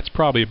 ppm, that's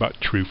probably about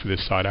true for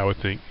this site, I would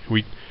think.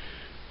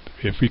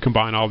 If we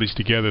combine all these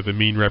together, the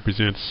mean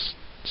represents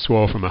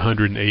soil from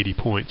 180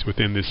 points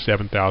within this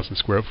 7,000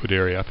 square foot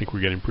area. I think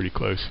we're getting pretty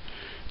close.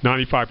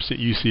 95%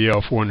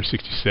 UCL,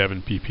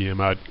 467 ppm,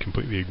 I'd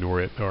completely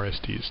ignore it. The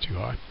RST is too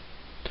high.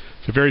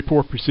 So very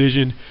poor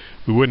precision.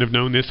 We wouldn't have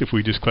known this if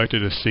we just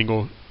collected a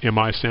single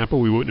MI sample.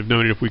 We wouldn't have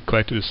known it if we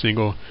collected a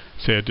single,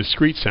 say, a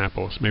discrete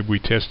sample. So maybe we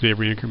tested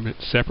every increment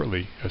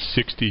separately,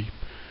 60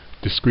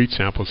 discrete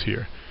samples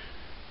here.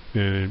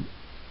 Then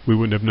we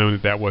wouldn't have known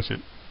that that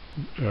wasn't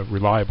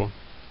reliable.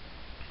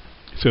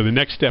 So the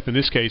next step in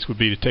this case would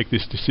be to take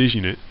this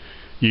decision unit.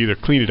 You either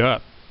clean it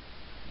up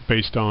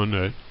based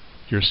on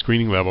your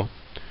screening level,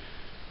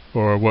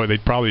 or what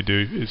they'd probably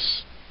do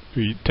is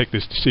we take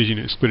this decision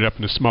and split it up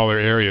into smaller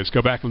areas.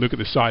 Go back and look at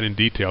the site in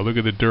detail. Look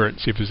at the dirt,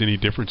 see if there's any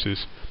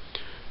differences,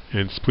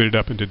 and split it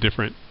up into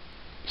different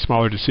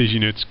smaller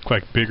decision units.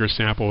 Collect bigger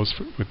samples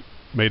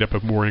made up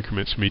of more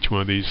increments from each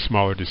one of these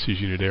smaller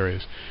decision unit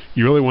areas.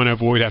 You really want to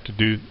avoid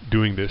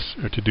doing this,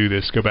 or to do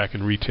this. Go back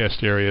and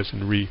retest areas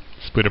and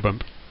split them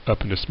up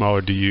into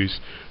smaller DUs.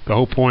 The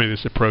whole point of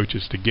this approach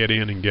is to get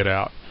in and get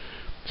out.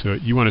 So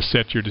you want to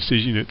set your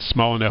decision unit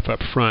small enough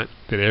up front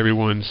that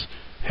everyone's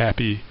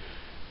happy.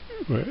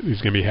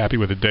 Is going to be happy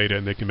with the data,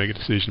 and they can make a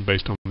decision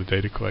based on the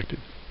data collected.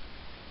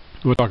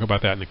 We'll talk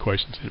about that in the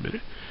questions in a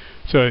minute.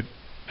 So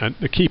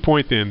the key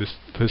point then,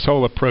 this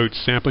whole approach,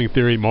 sampling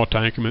theory,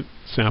 multi-increment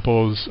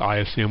samples,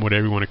 ISM,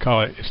 whatever you want to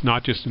call it, it's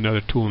not just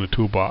another tool in the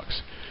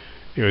toolbox.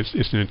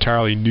 It's an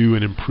entirely new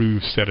and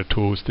improved set of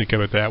tools. Think of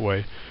it that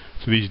way.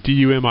 So these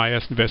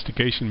DUMIS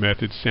investigation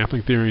methods,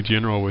 sampling theory in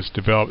general, was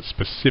developed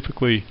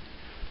specifically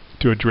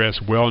to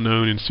address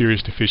well-known and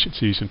serious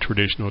deficiencies in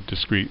traditional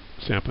discrete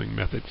sampling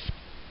methods.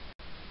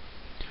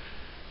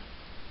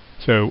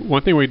 So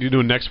one thing we do in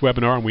the next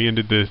webinar, and we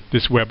ended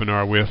this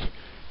webinar with,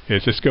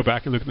 is let's go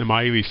back and look at the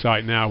MyELE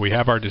site now. We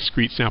have our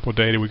discrete sample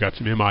data. We got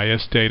some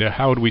MIS data.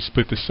 How would we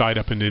split the site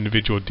up into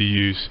individual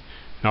DUs?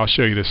 And I'll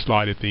show you this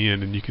slide at the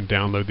end, and you can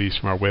download these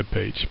from our web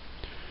page.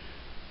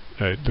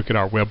 Look at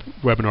our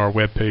webinar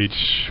web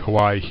page,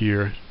 Hawaii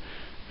here,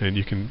 and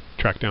you can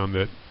track down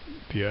the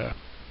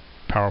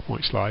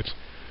PowerPoint slides.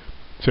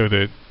 So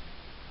the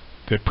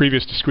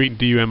previous discrete and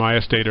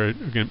DUMIS data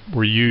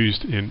were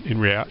used in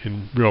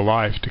real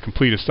life to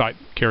complete a site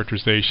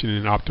characterization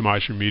and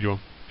optimize remedial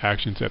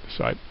actions at the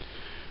site.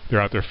 They're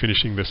out there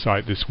finishing the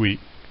site this week,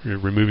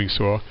 removing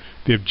soil.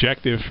 The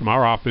objective from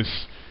our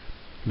office,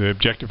 the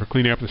objective for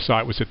cleaning up the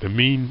site, was that the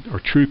mean or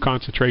true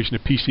concentration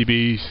of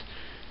PCBs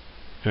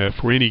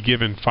for any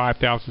given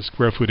 5,000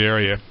 square foot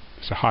area,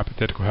 it's a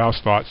hypothetical house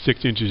lot,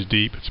 6 inches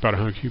deep, it's about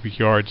 100 cubic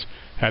yards,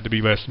 had to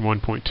be less than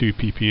 1.2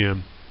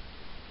 ppm.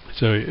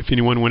 So if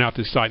anyone went out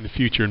to the site in the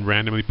future and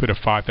randomly put a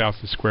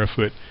 5,000 square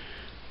foot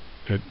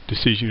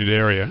decision unit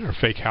area or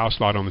fake house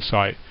lot on the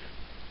site,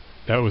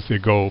 that was the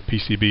goal,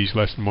 PCBs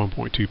less than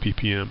 1.2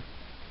 ppm.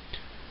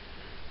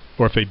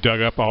 Or if they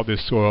dug up all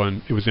this soil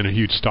and it was in a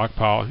huge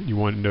stockpile, and you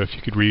wanted to know if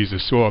you could reuse the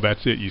soil,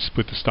 that's it. You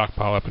split the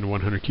stockpile up into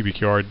 100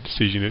 cubic yard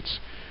decision units,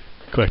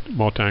 collect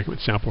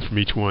multi-increment sample from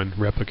each one,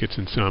 replicates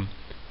and some.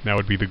 That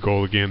would be the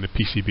goal again. The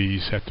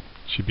PCBs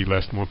should be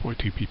less than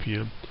 1.2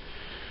 ppm.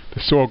 The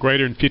soil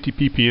greater than 50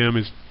 ppm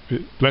is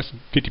less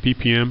than 50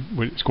 ppm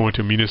when it's going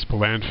to a municipal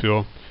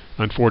landfill.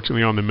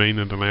 Unfortunately, on the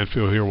mainland, the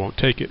landfill here won't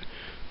take it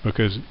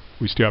because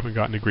we still haven't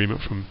gotten agreement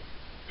from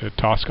the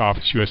TSC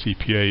office, US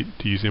EPA,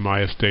 to use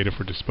MIS data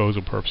for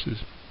disposal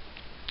purposes.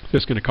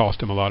 That's going to cost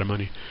them a lot of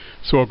money.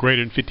 Soil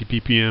greater than 50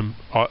 ppm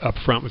up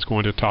front was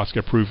going to a TSC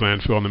approved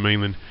landfill on the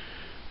mainland.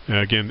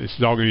 Again, this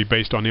is all going to be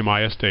based on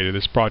MIS data.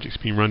 This project's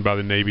being run by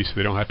the Navy, so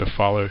they don't have to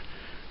follow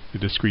the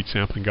discrete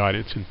sampling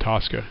guidance in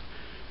TSC.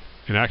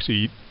 And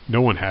actually,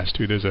 no one has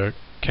to. There's a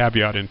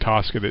caveat in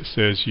TSC that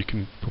says you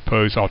can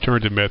propose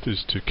alternative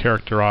methods to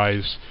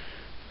characterize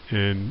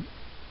and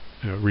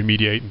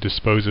remediate and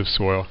dispose of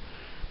soil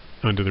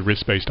under the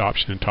risk-based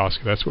option in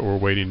TSC. That's what we're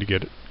waiting to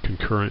get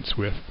concurrence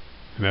with,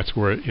 and that's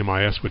where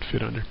MIS would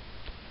fit under.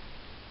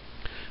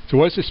 So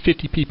what does this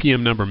 50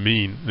 ppm number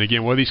mean? And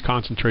again, what do these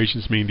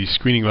concentrations mean, these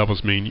screening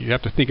levels mean? You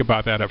have to think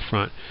about that up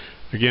front.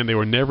 Again, they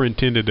were never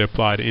intended to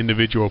apply to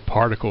individual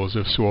particles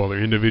of soil or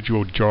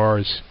individual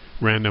jars,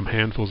 random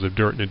handfuls of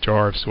dirt in a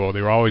jar of soil.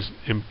 They were always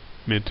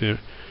meant to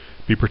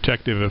be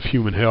protective of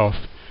human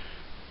health.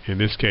 In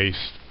this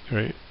case,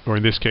 right? Or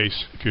in this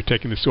case, if you're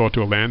taking the soil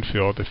to a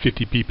landfill, the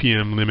 50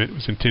 ppm limit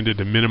was intended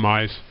to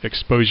minimize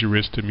exposure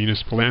risk to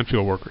municipal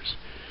landfill workers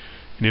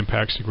and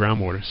impacts to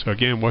groundwater. So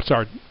again, what's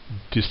our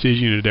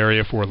decision unit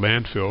area for a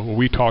landfill? Well,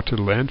 we talk to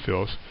the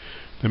landfills.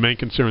 The main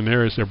concern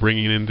there is they're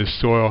bringing in this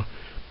soil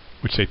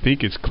which they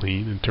think is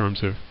clean in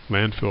terms of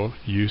landfill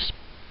use,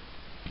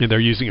 and they're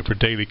using it for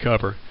daily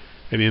cover.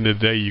 At the end of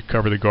the day, you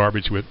cover the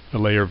garbage with a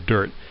layer of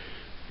dirt.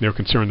 They're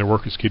concerned the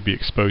workers could be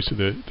exposed to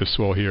the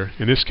soil here.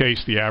 In this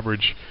case, the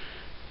average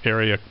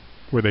area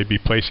where they'd be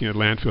placing it at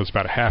landfill is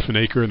about a half an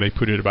acre, and they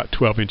put it about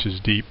 12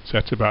 inches deep, so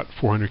that's about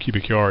 400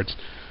 cubic yards.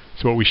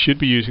 So what we should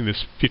be using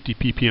this 50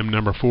 ppm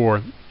number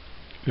for,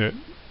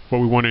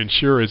 what we want to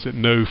ensure is that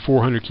no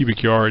 400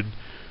 cubic yard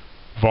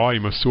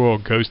volume of soil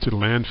goes to the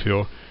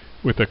landfill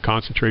with a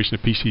concentration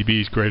of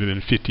PCBs greater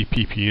than 50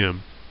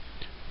 ppm.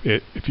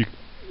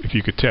 If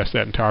you could test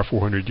that entire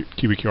 400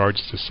 cubic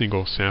yards as a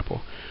single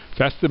sample. So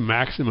that's the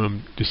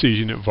maximum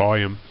decision unit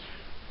volume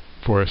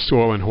for a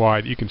soil in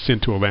Hawaii that you can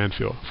send to a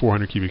landfill,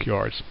 400 cubic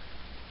yards.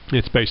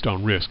 It's based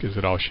on risk, as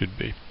it all should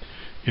be.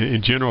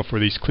 In general, for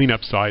these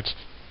cleanup sites,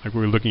 like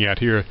we're looking at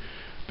here,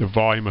 the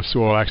volume of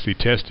soil actually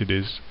tested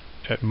is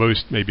at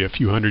most maybe a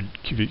few hundred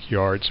cubic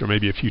yards, or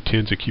maybe a few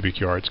tens of cubic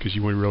yards, because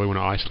you really want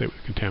to isolate what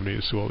the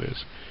contaminated soil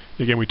is.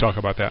 Again, we talk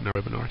about that in our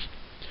webinars.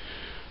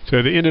 So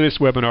at the end of this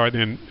webinar,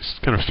 then,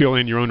 kind of fill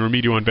in your own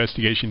remedial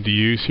investigation to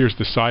use. Here's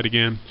the site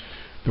again.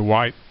 The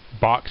white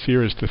box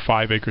here is the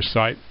 5-acre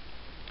site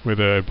where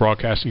the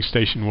broadcasting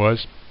station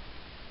was.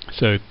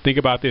 So think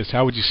about this.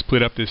 How would you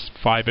split up this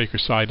 5-acre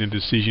site into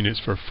decision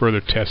units for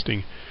further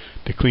testing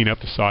to clean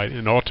up the site?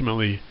 And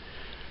ultimately,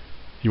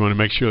 you want to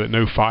make sure that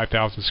no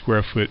 5,000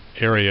 square foot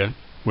area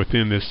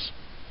within this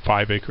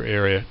 5-acre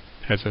area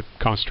has a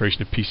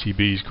concentration of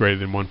PCBs greater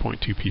than 1.2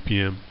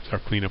 ppm. It's our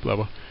cleanup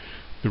level.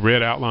 The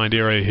red outlined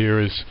area here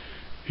is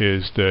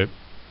the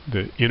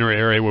inner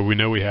area where we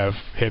know we have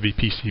heavy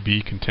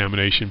PCB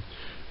contamination.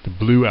 The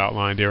blue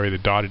outlined area, the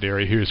dotted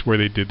area here, is where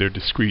they did their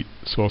discrete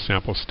soil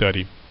sample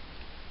study.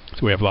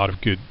 So we have a lot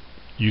of good,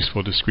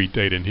 useful discrete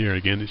data in here.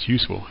 Again, it's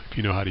useful if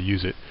you know how to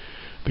use it.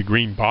 The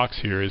green box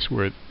here is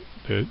where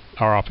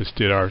our office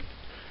did our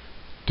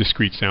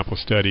discrete sample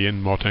study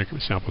and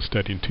multi-increment sample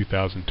study in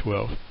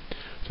 2012.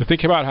 So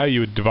think about how you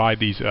would divide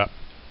these up.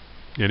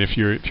 And if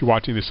you're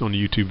watching this on the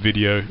YouTube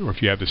video, or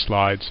if you have the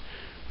slides,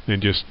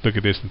 then just look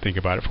at this and think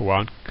about it for a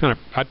while.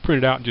 I'd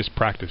print it out and just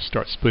practice,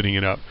 start splitting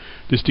it up.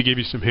 Just to give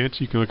you some hints,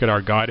 you can look at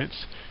our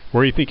guidance.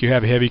 Where you think you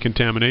have heavy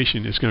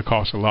contamination, it's going to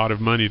cost a lot of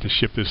money to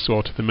ship this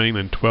soil to the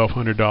mainland,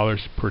 $1,200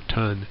 per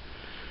ton.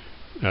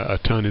 A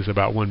ton is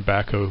about one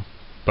backhoe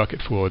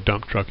bucket full. A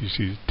dump truck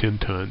usually 10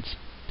 tons.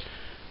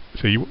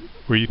 So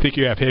where you think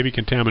you have heavy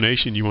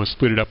contamination, you want to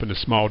split it up into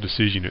small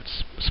decision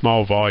units,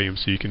 small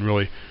volumes, so you can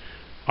really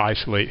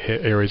isolate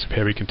areas of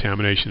heavy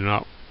contamination and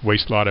not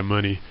waste a lot of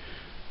money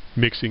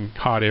mixing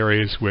hot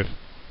areas with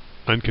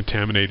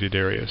uncontaminated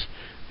areas.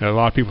 Now, a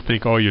lot of people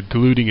think, oh, you're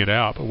diluting it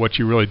out, but what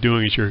you're really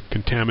doing is you're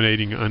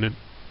contaminating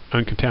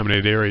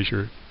uncontaminated areas.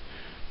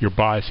 You're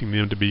biasing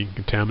them to being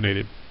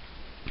contaminated.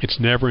 It's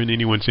never in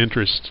anyone's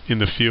interest in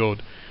the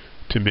field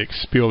to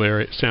mix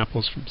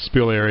samples from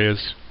spill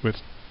areas with,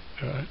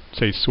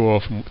 say,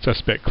 soil from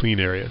suspect clean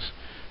areas,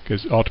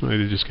 because ultimately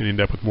they're just going to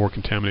end up with more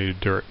contaminated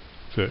dirt.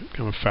 It's a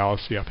kind of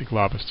fallacy I think a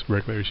lot of us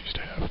regulators used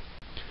to have.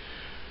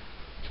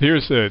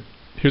 So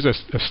here's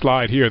a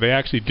slide here. They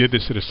actually did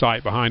this at a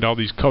site. Behind all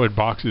these colored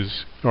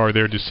boxes are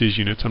their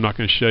decision units. I'm not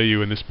going to show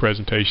you in this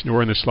presentation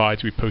or in the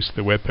slides we post to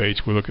the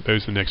webpage. We'll look at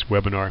those in the next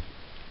webinar.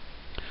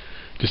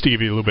 Just to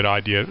give you a little bit of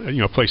idea,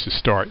 a place to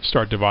start.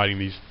 Start dividing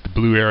the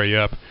blue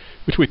area up,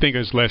 which we think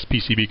is less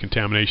PCB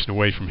contamination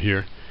away from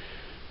here,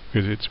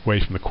 because it's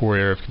away from the core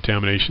area of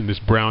contamination. This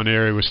brown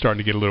area we're starting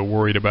to get a little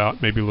worried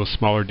about, maybe a little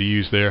smaller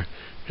DUs there.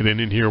 And then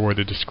in here where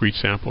the discrete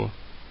sample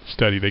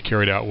study they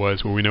carried out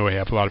was, where we know we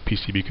have a lot of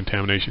PCB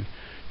contamination.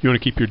 You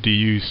want to keep your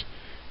DUs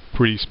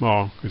pretty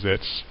small, because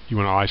you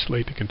want to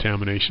isolate the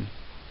contamination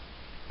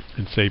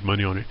and save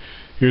money on it.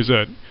 Here's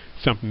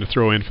something to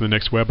throw in for the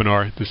next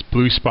webinar. This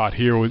blue spot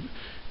here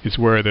is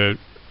where the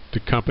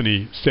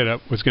company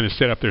was going to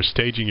set up their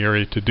staging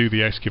area to do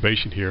the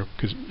excavation here,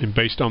 and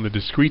based on the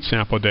discrete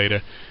sample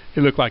data,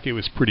 it looked like it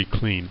was pretty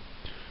clean.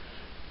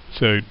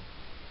 So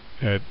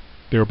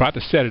they were about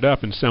to set it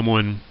up, and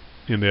someone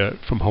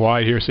from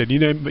Hawaii here said,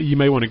 you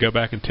may want to go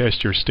back and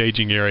test your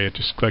staging area,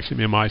 just collect some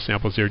MI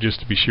samples there just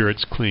to be sure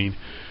it's clean.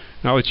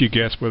 And I'll let you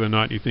guess whether or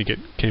not you think it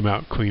came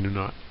out clean or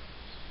not.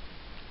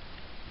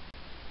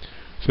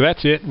 So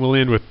that's it. We'll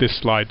end with this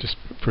slide just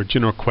for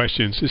general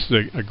questions. This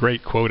is a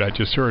great quote I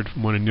just heard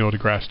from one of Neil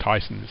deGrasse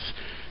Tyson's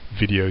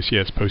videos he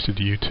has posted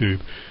to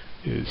YouTube.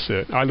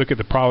 I look at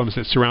the problems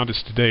that surround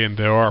us today, and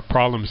there are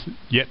problems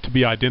yet to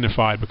be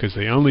identified because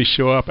they only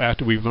show up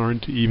after we've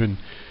learned to even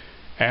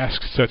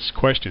ask such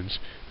questions.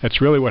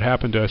 That's really what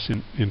happened to us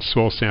in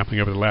soil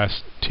sampling over the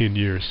last 10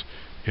 years.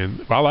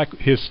 And I like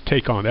his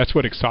take on it. That's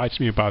what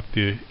excites me about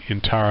the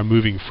entire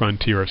moving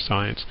frontier of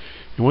science.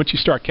 And once you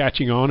start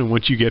catching on, and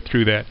once you get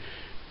through that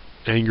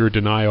anger,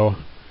 denial,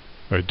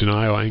 or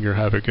denial, anger,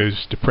 however it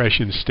goes,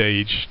 depression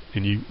stage,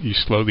 and you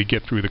slowly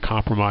get through the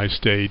compromise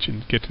stage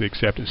and get to the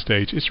acceptance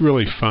stage. It's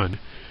really fun.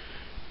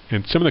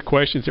 And some of the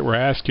questions that were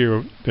asked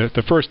here,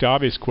 the first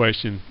obvious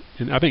question,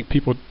 and I think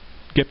people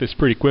get this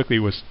pretty quickly,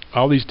 was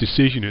all these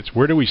decision units.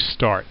 Where do we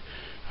start?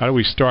 How do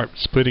we start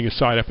splitting a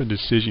site up into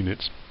decision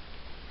units?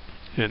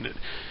 And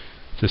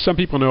so some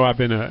people know I've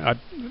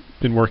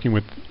been working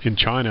with in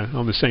China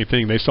on the same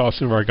thing. They saw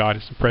some of our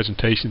guidance and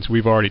presentations.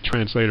 We've already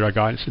translated our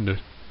guidance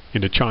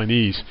into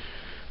Chinese.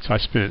 So I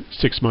spent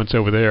 6 months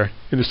over there.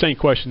 And the same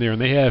question there,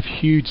 and they have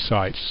huge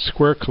sites,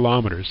 square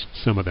kilometers,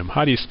 some of them.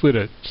 How do you split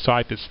a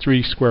site that's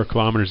 3 square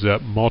kilometers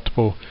up,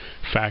 multiple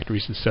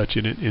factories and such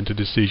into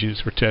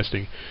decisions for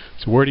testing?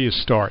 So where do you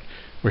start?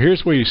 Well,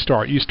 here's where you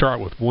start. You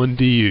start with one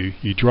DU.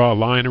 You draw a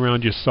line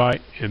around your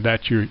site, and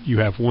that you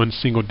have one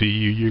single DU.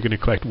 You're going to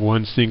collect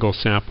one single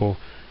sample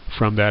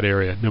from that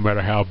area, no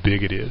matter how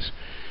big it is.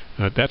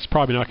 That's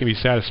probably not going to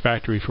be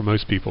satisfactory for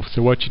most people.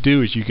 So what you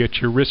do is you get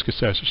your risk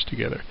assessors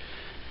together.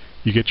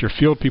 You get your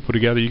field people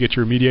together, you get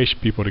your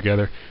remediation people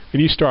together,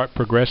 and you start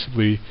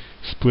progressively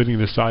splitting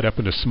the site up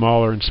into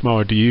smaller and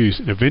smaller DUs,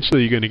 and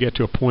eventually you're going to get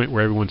to a point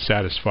where everyone's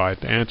satisfied.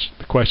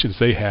 The questions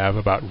they have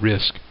about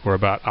risk or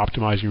about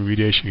optimizing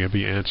remediation are going to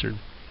be answered.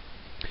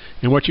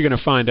 And what you're going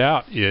to find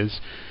out is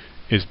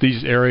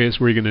these areas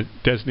where you're going to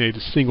designate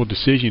a single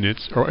decision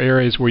units, or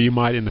areas where you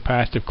might in the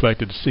past have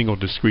collected a single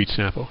discrete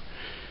sample.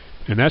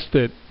 And that's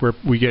where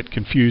we get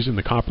confused in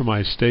the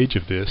compromise stage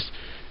of this.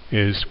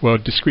 Is, well,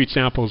 discrete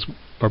samples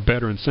are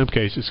better in some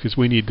cases because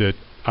we need to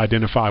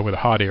identify where the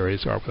hot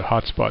areas are, where the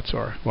hot spots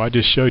are. Well, I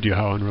just showed you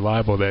how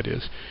unreliable that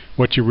is.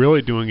 What you're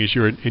really doing is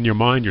in your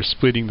mind you're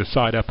splitting the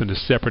site up into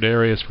separate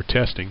areas for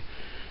testing.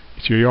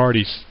 So you're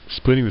already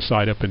splitting the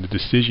site up into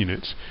decision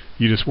units.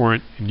 You just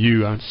weren't, and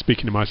I'm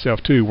speaking to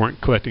myself too,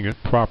 weren't collecting a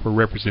proper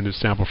representative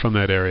sample from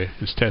that area.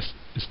 Instead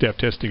of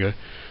testing a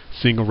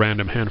single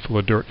random handful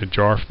of dirt in a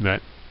jar from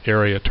that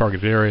area,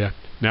 targeted area,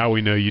 now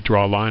we know you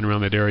draw a line around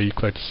that area, you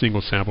collect a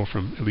single sample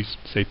from at least,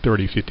 say,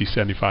 30, 50,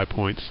 75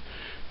 points,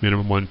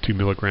 minimum 1 to 2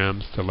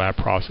 milligrams, the lab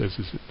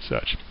processes and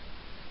such.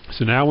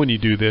 So now when you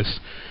do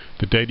this,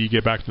 the data you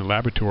get back from the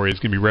laboratory is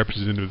going to be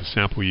representative of the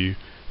sample you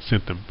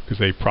sent them because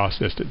they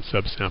processed it and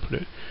subsampled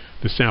it.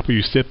 The sample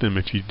you sent them,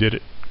 if you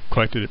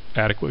collected it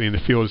adequately in the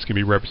field, is going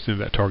to be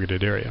representative of that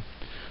targeted area.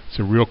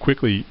 So real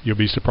quickly, you'll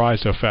be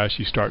surprised how fast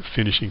you start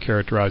finishing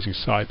characterizing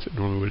sites that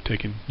normally would have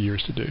taken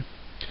years to do.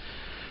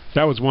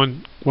 That was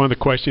one of the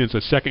questions.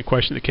 The second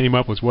question that came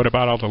up was, what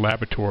about all the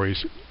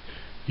laboratories?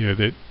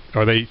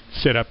 Are they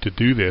set up to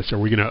do this? Are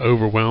we going to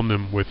overwhelm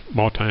them with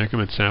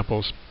multi-increment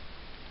samples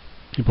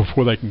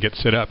before they can get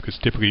set up? Because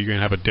typically you're going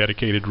to have a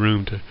dedicated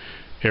room to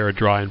air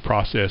dry and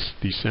process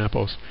these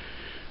samples.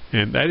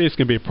 And that is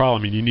going to be a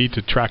problem. I mean, you need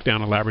to track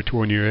down a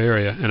laboratory in your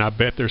area, and I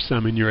bet there's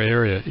some in your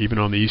area, even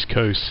on the East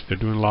Coast. They're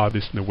doing a lot of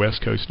this in the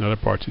West Coast and other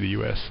parts of the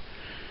U.S.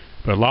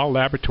 But a lot of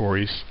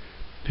laboratories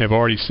have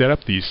already set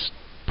up these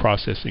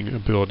processing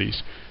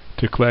abilities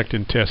to collect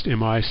and test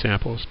MI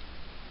samples,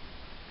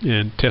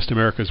 and Test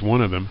America is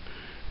one of them.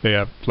 They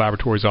have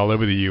laboratories all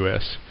over the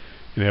U.S.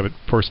 and they have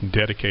a person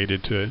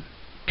dedicated to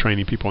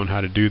training people on how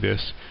to do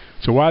this.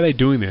 So why are they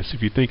doing this?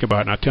 If you think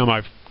about it, and I tell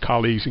my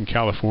colleagues in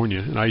California,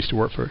 and I used to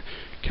work for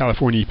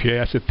California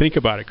EPA, I said, think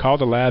about it, call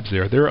the labs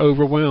there. They're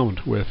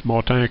overwhelmed with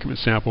multi-increment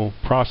sample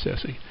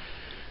processing.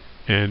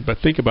 But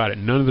think about it,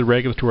 none of the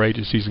regulatory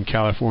agencies in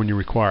California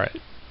require it.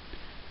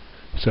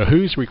 So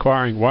who's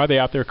requiring, why are they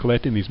out there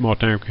collecting these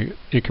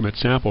multi-increment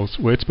samples?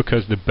 Well, it's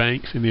because the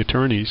banks and the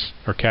attorneys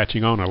are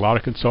catching on. A lot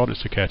of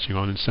consultants are catching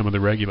on, and some of the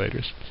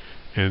regulators.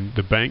 And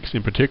the banks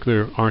in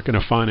particular aren't going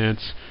to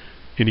finance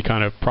any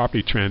kind of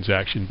property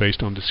transaction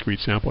based on discrete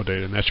sample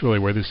data, and that's really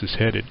where this is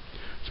headed.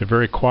 So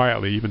very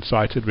quietly, even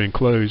sites that have been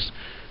closed,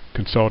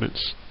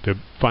 consultants, the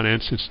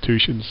finance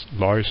institutions,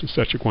 lawyers and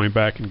such are going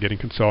back and getting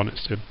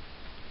consultants to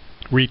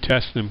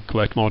retest them,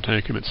 collect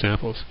multi-increment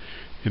samples,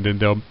 and then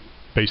they'll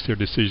base their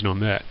decision on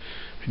that.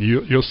 And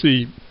you'll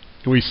see,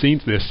 we've seen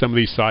this, some of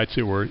these sites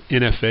that were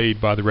NFA'd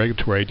by the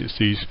regulatory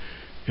agencies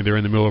and they're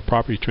in the middle of a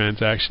property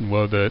transaction.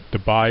 Well, the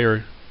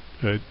buyer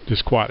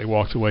just quietly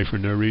walks away for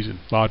no reason.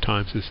 A lot of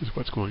times this is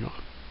what's going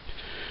on.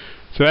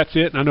 So that's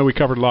it. I know we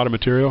covered a lot of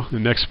material. In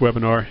the next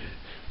webinar,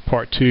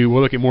 part 2,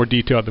 we'll look at more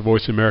detail at the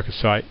Voice America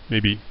site,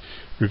 maybe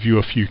review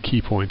a few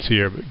key points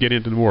here, but get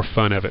into the more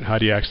fun of it. How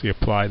do you actually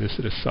apply this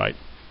at a site?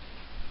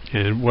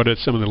 And what are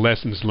some of the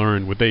lessons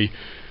learned? Would they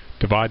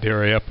divide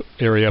the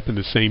area up in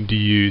the same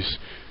DUs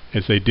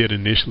as they did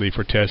initially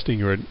for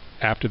testing, or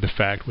after the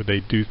fact would they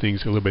do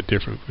things a little bit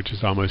different, which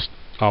is almost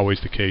always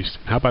the case?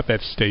 How about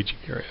that staging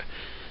area?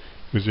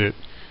 Was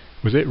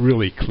it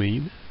really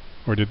clean,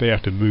 or did they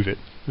have to move it?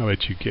 I'll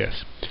let you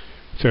guess.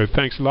 So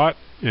thanks a lot,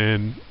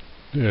 and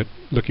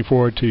looking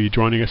forward to you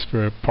joining us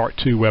for part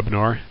 2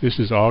 webinar. This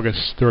is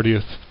August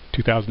 30th,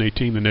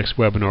 2018. The next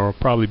webinar will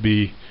probably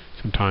be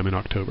sometime in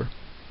October.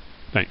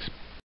 Thanks.